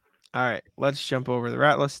 All right. Let's jump over the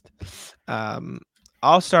rat list.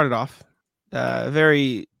 I'll start it off.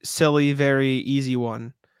 Very silly, very easy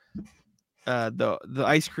one. The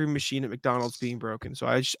ice cream machine at McDonald's being broken. So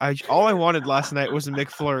all I wanted last night was a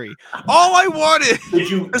McFlurry. All I wanted. Did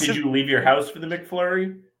you leave your house for the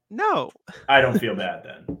McFlurry? No. I don't feel bad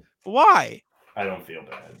then. Why? I don't feel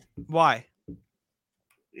bad. Why?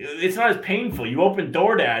 It's not as painful. You opened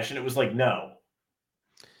DoorDash and it was like, no.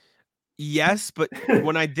 Yes, but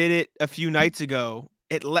when I did it a few nights ago,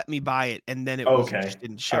 it let me buy it, and then it just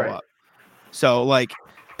didn't show up. So, like,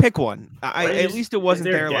 pick one. At least it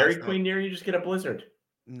wasn't there. Is there a Dairy Queen near you? Just get a Blizzard.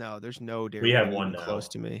 No, there's no Dairy Queen. We have Queen one now. close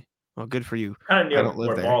to me. Well, good for you. Kind of near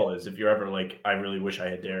where Ball is. If you're ever like, I really wish I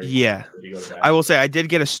had Dairy Queen. Yeah. I will say I did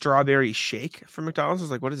get a strawberry shake from McDonald's. I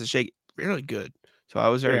was like, what is a shake? Really good. So I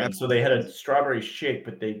was very happy. So they had a strawberry shake,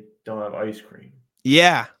 but they don't have ice cream.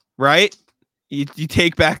 Yeah, right? You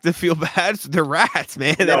take back the feel bad. They're rats,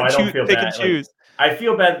 man. No, I don't feel pick bad. And choose. I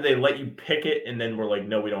feel bad that they let you pick it and then we're like,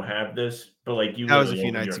 no, we don't have this. But like you, that was a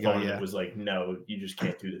few nights ago. Yeah, it was like, no, you just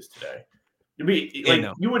can't do this today. It'd be like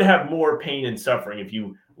you would have more pain and suffering if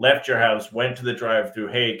you left your house, went to the drive-through.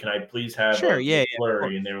 Hey, can I please have a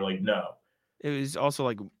McFlurry? And they were like, no. It was also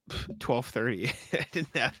like 12:30.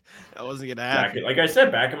 That wasn't gonna happen. Like I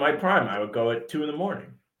said, back in my prime, I would go at 2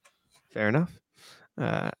 a.m. Fair enough.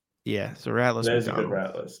 Yeah. So rat list. That is a good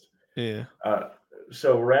rat list. Yeah.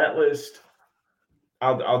 So rat list.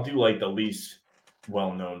 I'll do like the least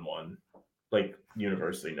well-known one, like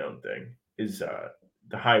universally known thing, is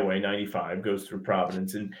the Highway 95 goes through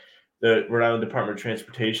Providence, and the Rhode Island Department of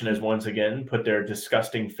Transportation has once again put their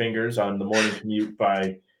disgusting fingers on the morning commute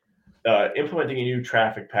by implementing a new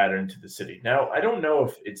traffic pattern to the city. Now, I don't know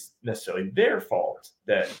if it's necessarily their fault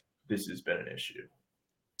that this has been an issue,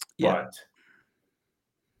 but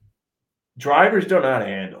drivers don't know how to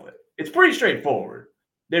handle it. It's pretty straightforward.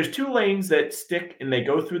 There's 2 lanes that stick and they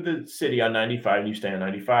go through the city on 95, and you stay on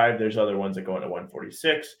 95. There's other ones that go into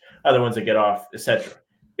 146, other ones that get off, etc.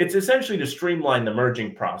 It's essentially to streamline the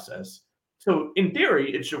merging process. So in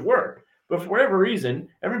theory, it should work. But for whatever reason,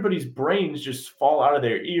 everybody's brains just fall out of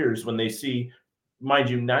their ears when they see, mind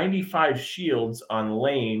you, 95 shields on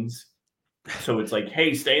lanes. So it's like,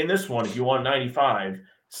 hey, stay in this one if you want 95.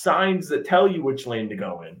 Signs that tell you which lane to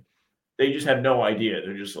go in. They just have no idea.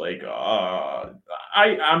 They're just like,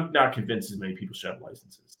 I'm not convinced as many people should have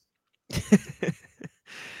licenses.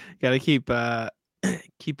 Got to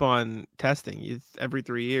keep on testing every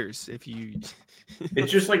 3 years. If you,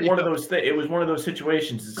 it's just like one of those things. It was one of those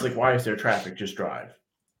situations. It's like, why is there traffic? Just drive.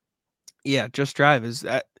 Yeah, just drive is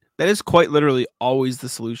that. That is quite literally always the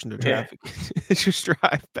solution to traffic. Yeah. Just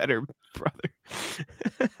drive better, brother.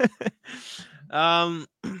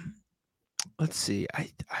 Let's see.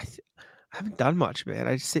 I haven't done much, man.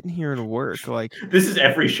 I just sitting here and work. Like this is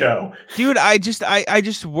every show, dude. I just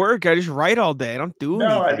work. I just write all day. I don't do anything.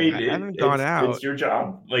 No, I mean I haven't gone out. It's your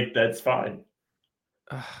job. Like that's fine.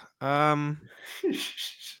 I'll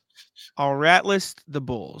rat list the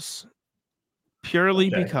Bulls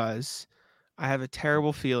purely because I have a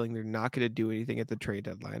terrible feeling they're not going to do anything at the trade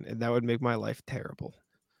deadline, and that would make my life terrible.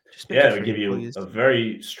 It would give you a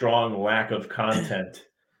very strong lack of content.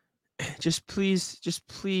 Just please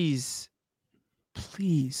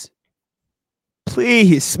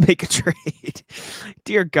make a trade.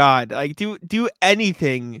 Dear God, like do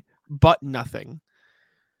anything but nothing.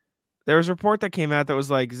 There was a report that came out that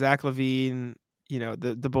was like Zach LaVine,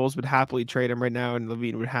 the Bulls would happily trade him right now, and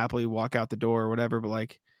LaVine would happily walk out the door or whatever. But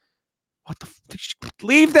like, what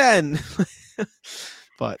leave then?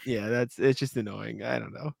 But yeah, it's just annoying. I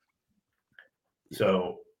don't know.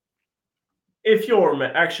 So if you're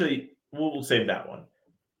actually, we'll save that one.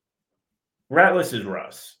 Ratless is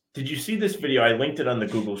Russ. Did you see this video? I linked it on the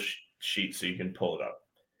Google sheet so you can pull it up.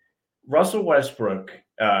 Russell Westbrook,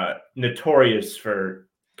 notorious for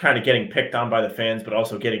kind of getting picked on by the fans, but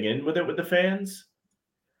also getting in with it with the fans.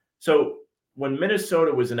 So when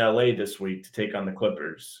Minnesota was in LA this week to take on the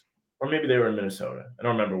Clippers, or maybe they were in Minnesota, I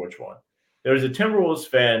don't remember which one. There was a Timberwolves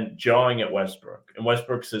fan jawing at Westbrook, and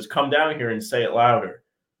Westbrook says, "Come down here and say it louder."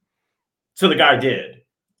 So the guy did,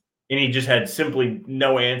 and he just had simply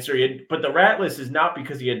no answer. But the rat list is not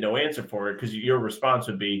because he had no answer for it, because your response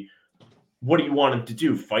would be, what do you want him to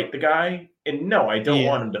do, fight the guy? And no, I don't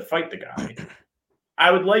want him to fight the guy. I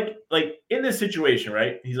would like in this situation,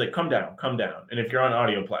 right? He's like, come down. And if you're on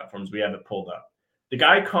audio platforms, we have it pulled up. The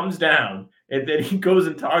guy comes down, and then he goes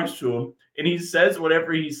and talks to him, and he says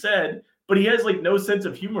whatever he said, but he has like no sense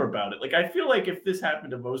of humor about it. Like, I feel like if this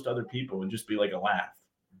happened to most other people, it would just be like a laugh.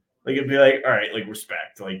 Like, it'd be like, all right, like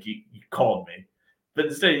respect. Like, you called me. But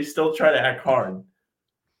instead, you still try to act hard.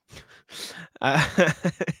 It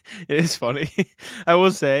is funny. I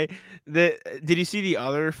will say that. Did you see the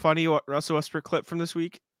other funny Russell Westbrook clip from this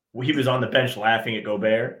week? Well, he was on the bench laughing at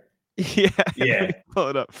Gobert. Yeah. Pull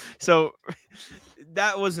it up. So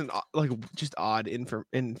that wasn't like just odd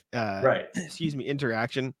right. Excuse me,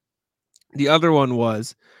 interaction. The other one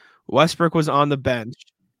was Westbrook was on the bench,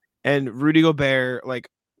 and Rudy Gobert like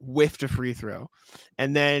whiffed a free throw,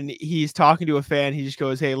 and then he's talking to a fan. He just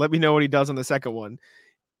goes, "Hey, let me know what he does on the second one."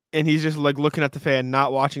 And he's just like looking at the fan,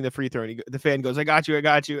 not watching the free throw. And the fan goes, I got you.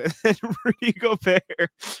 And then Rudy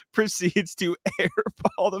Gobert proceeds to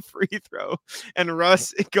airball the free throw. And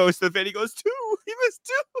Russ goes to the fan. He goes, 2. He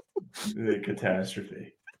missed 2. The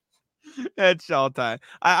catastrophe. It's all time.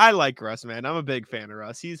 I like Russ, man. I'm a big fan of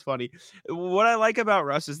Russ. He's funny. What I like about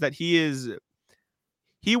Russ is that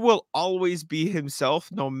he will always be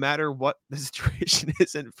himself no matter what the situation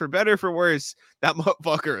is. And for better or for worse, that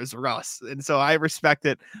motherfucker is Russ. And so I respect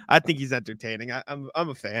it. I think he's entertaining. I'm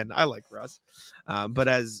a fan. I like Russ. But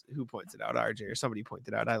as who points it out, RJ or somebody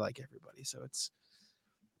pointed out, I like everybody. So it's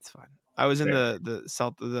fine. I was in the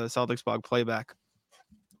Celtics blog playback,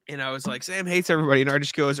 and I was like, Sam hates everybody. And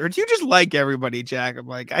RJ goes, or do you just like everybody, Jack? I'm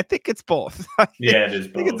like, I think it's both. Yeah, it is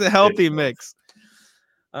both. I think it's a healthy mix.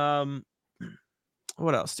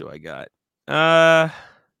 What else do I got? I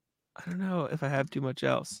don't know if I have too much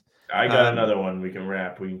else. I got another one. We can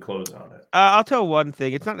wrap. We can close on it. I'll tell one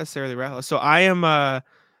thing. It's not necessarily rattling. So I'm going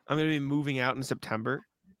to be moving out in September,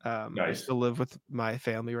 I Nice. still live with my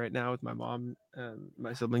family right now, with my mom,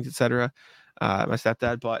 my siblings, etc. My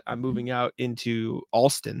stepdad, but I'm moving out into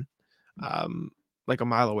Alston, like a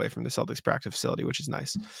mile away from the Celtics practice facility, which is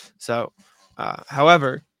nice. So,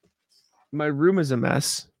 however, my room is a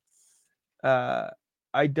mess.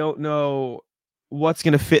 I don't know what's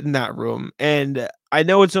going to fit in that room. And I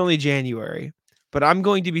know it's only January, but I'm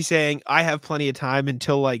going to be saying I have plenty of time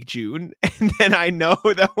until like June. And then I know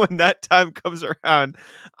that when that time comes around,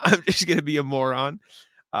 I'm just going to be a moron.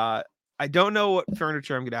 I don't know what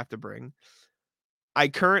furniture I'm going to have to bring. I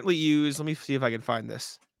currently use, let me see if I can find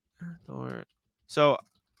this. So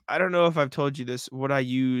I don't know if I've told you this, what I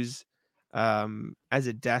use as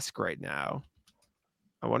a desk right now.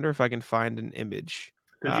 I wonder if I can find an image.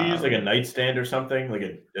 Could you use like a nightstand or something, like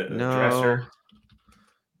a dresser?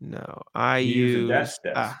 No, I You use a use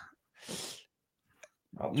desk.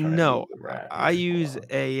 I'll try and no, move the rat I here. use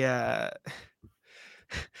a I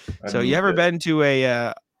so you moved ever it. been to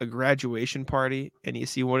a graduation party and you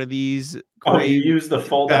see one of these Oh, gray you use the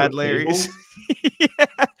fold bad out Larrys? tables?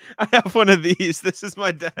 Yeah, I have one of these. This is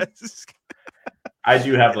my desk. I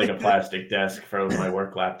do have like a plastic desk for my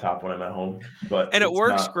work laptop when I'm at home, but And it it's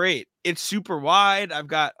works not. great. It's super wide. I've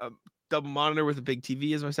got a double monitor with a big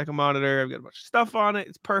TV as my second monitor. I've got a bunch of stuff on it.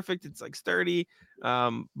 It's perfect. It's like sturdy.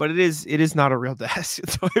 But it is not a real desk.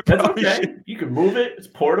 So That's okay. You can move it. It's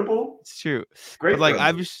portable. It's true. Great. But like for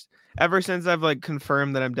I've just ever since I've like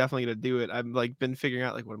confirmed that I'm definitely gonna do it, I've like been figuring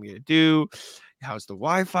out like what I'm gonna do. How's the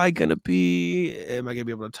Wi-Fi gonna be? Am I gonna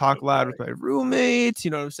be able to talk loud with my roommates?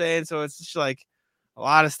 You know what I'm saying? So it's just like a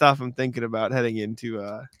lot of stuff I'm thinking about heading into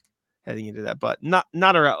that, but not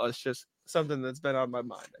a rat list, just something that's been on my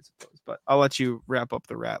mind, I suppose. But I'll let you wrap up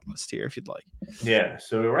the rat list here if you'd like. Yeah.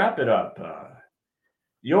 So to wrap it up,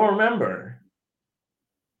 you'll remember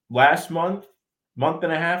last month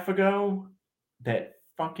and a half ago, that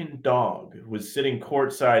fucking dog was sitting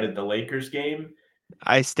courtside at the Lakers game.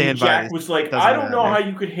 I stand And by Jack this. was like, I Doesn't don't know how matter.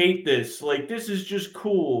 you could hate this. Like, this is just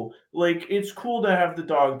cool. Like, it's cool to have the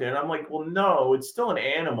dog there. And I'm like, well, no, it's still an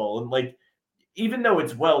animal. And like, even though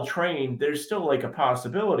it's well trained, there's still like a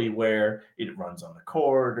possibility where it runs on the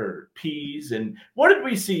court or pees. And what did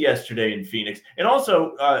we see yesterday in Phoenix? And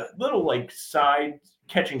also, little like side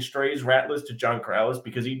catching strays rat list to John Corrales,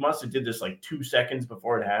 because he must have did this like 2 seconds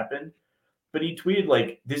before it happened. But he tweeted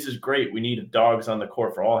like, "This is great. We need dogs on the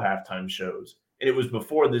court for all halftime shows." And it was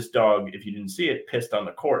before this dog, if you didn't see it, pissed on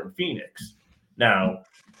the court in Phoenix. Now,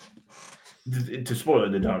 to spoil it,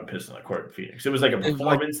 the dog pissed on the court in Phoenix. It was like a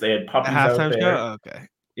performance. They had A puppies out halftime there. show? Okay.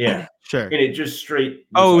 Yeah. Sure. And it just straight.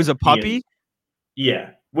 Oh, it was like a puppy? Yeah.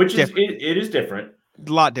 Which is, Different. it is different.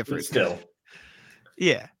 A lot different. But still.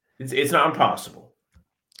 Yeah. It's not impossible.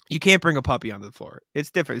 You can't bring a puppy onto the floor.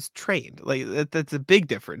 It's different. It's trained. Like that's a big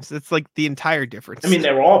difference. That's like the entire difference. I mean,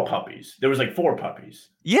 they were all puppies. There was like 4 puppies.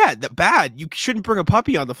 Yeah, bad. You shouldn't bring a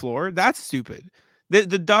puppy on the floor. That's stupid. The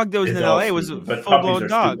dog that was in LA was a full-blown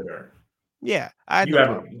dog. Stupider. Yeah, I had You no have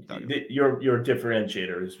problem. Your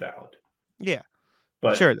differentiator is valid. Yeah,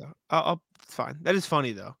 but sure though. I'll it's fine. That is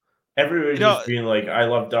funny though. Everybody's just being like, "I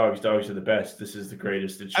love dogs. Dogs are the best. This is the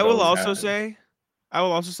greatest." I will also say,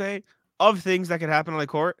 of things that could happen on the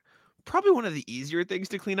court, probably one of the easier things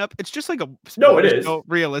to clean up. It's just like a it is.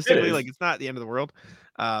 Realistically, like it's not the end of the world.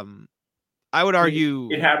 I would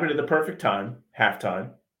argue it happened at the perfect time,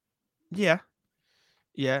 halftime. Yeah.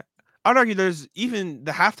 I'd argue there's even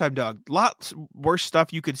the halftime dog, lots worse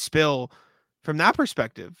stuff you could spill from that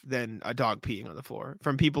perspective than a dog peeing on the floor,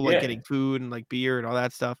 from people like getting food and like beer and all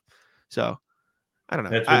that stuff. So I don't know.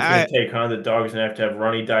 That's what it's going to take, huh? The dog's going to have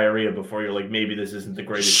runny diarrhea before you're like, maybe this isn't the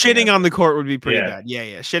greatest. Shitting on the court would be pretty bad.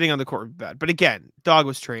 Yeah. Shitting on the court would be bad. But again, dog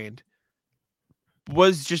was trained.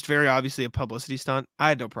 Was just very obviously a publicity stunt. I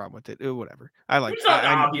had no problem with it. Whatever. It's not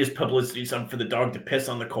an obvious publicity stunt for the dog to piss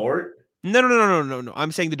on the court. No.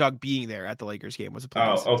 I'm saying the dog being there at the Lakers game was a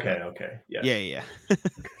publicity stunt. Okay. Yeah.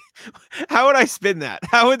 How would I spin that?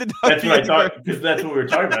 How would the dog? That's what I thought, because that's what we were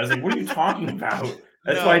talking about. I was like, what are you talking about?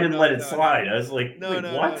 That's why I didn't let it slide. I was like,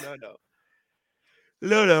 what?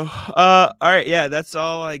 No. All right. Yeah, that's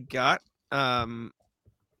all I got.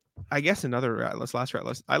 I guess another last rat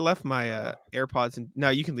list. I left my AirPods and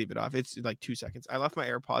no, you can leave it off. It's like 2 seconds. I left my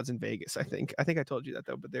AirPods in Vegas. I think I told you that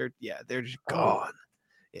though, but they're just gone.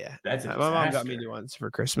 Yeah, that's my mom got me new ones for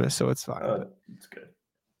Christmas, so it's fine. It's good.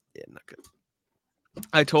 Yeah, not good.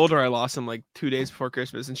 I told her I lost them like 2 days before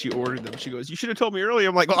Christmas, and she ordered them. She goes, "You should have told me earlier."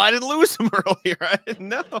 I'm like, "Well, I didn't lose them earlier. I didn't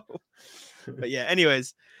know." But yeah,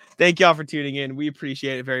 anyways, thank y'all for tuning in. We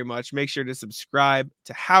appreciate it very much. Make sure to subscribe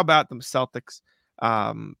to How About Them Celtics.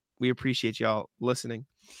 We appreciate y'all listening.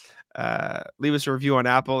 Leave us a review on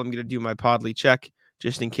Apple. I'm going to do my Podly check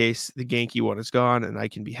just in case the Genki one is gone and I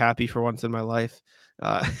can be happy for once in my life.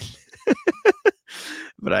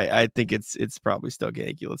 But I think it's probably still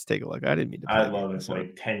Genki. Let's take a look. I didn't mean to. I'd love if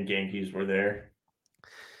like 10 Genkis were there.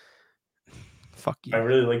 Fuck you. I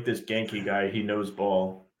really like this Genki guy. He knows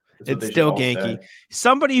ball. It's still Genki.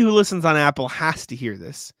 Somebody who listens on Apple has to hear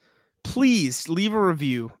this. Please leave a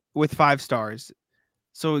review with 5 stars.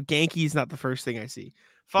 So Genki is not the first thing I see.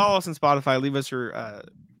 Follow us on Spotify. Leave us your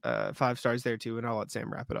 5 stars there too, and I'll let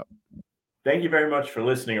Sam wrap it up. Thank you very much for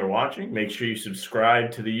listening or watching. Make sure you subscribe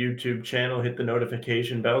to the YouTube channel. Hit the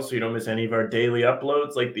notification bell so you don't miss any of our daily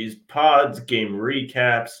uploads like these pods, game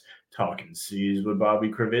recaps, Talking C's with Bobby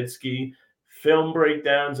Kravitsky, film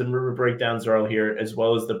breakdowns, and river breakdowns are all here, as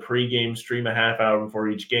well as the pregame stream a half hour before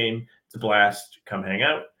each game. It's a blast. Come hang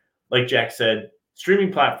out. Like Jack said,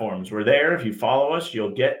 streaming platforms, we're there. If you follow us,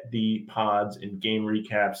 you'll get the pods and game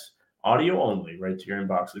recaps audio only right to your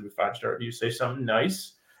inbox. Leave a 5-star review. Say something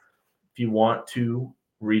nice. If you want to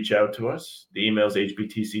reach out to us, the email is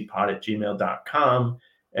hbtcpod@gmail.com.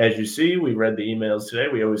 As you see, we read the emails today.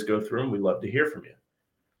 We always go through them. We love to hear from you.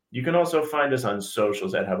 You can also find us on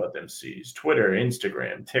socials at How About Them C's, Twitter,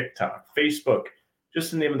 Instagram, TikTok, Facebook.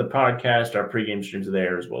 Just the name of the podcast. Our pregame streams are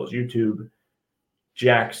there, as well as YouTube.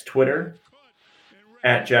 Jack's Twitter,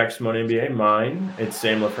 @JackSimoneNBA. Mine, it's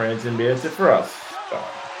Sam LaFrance NBA. That's it for us.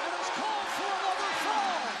 Bye.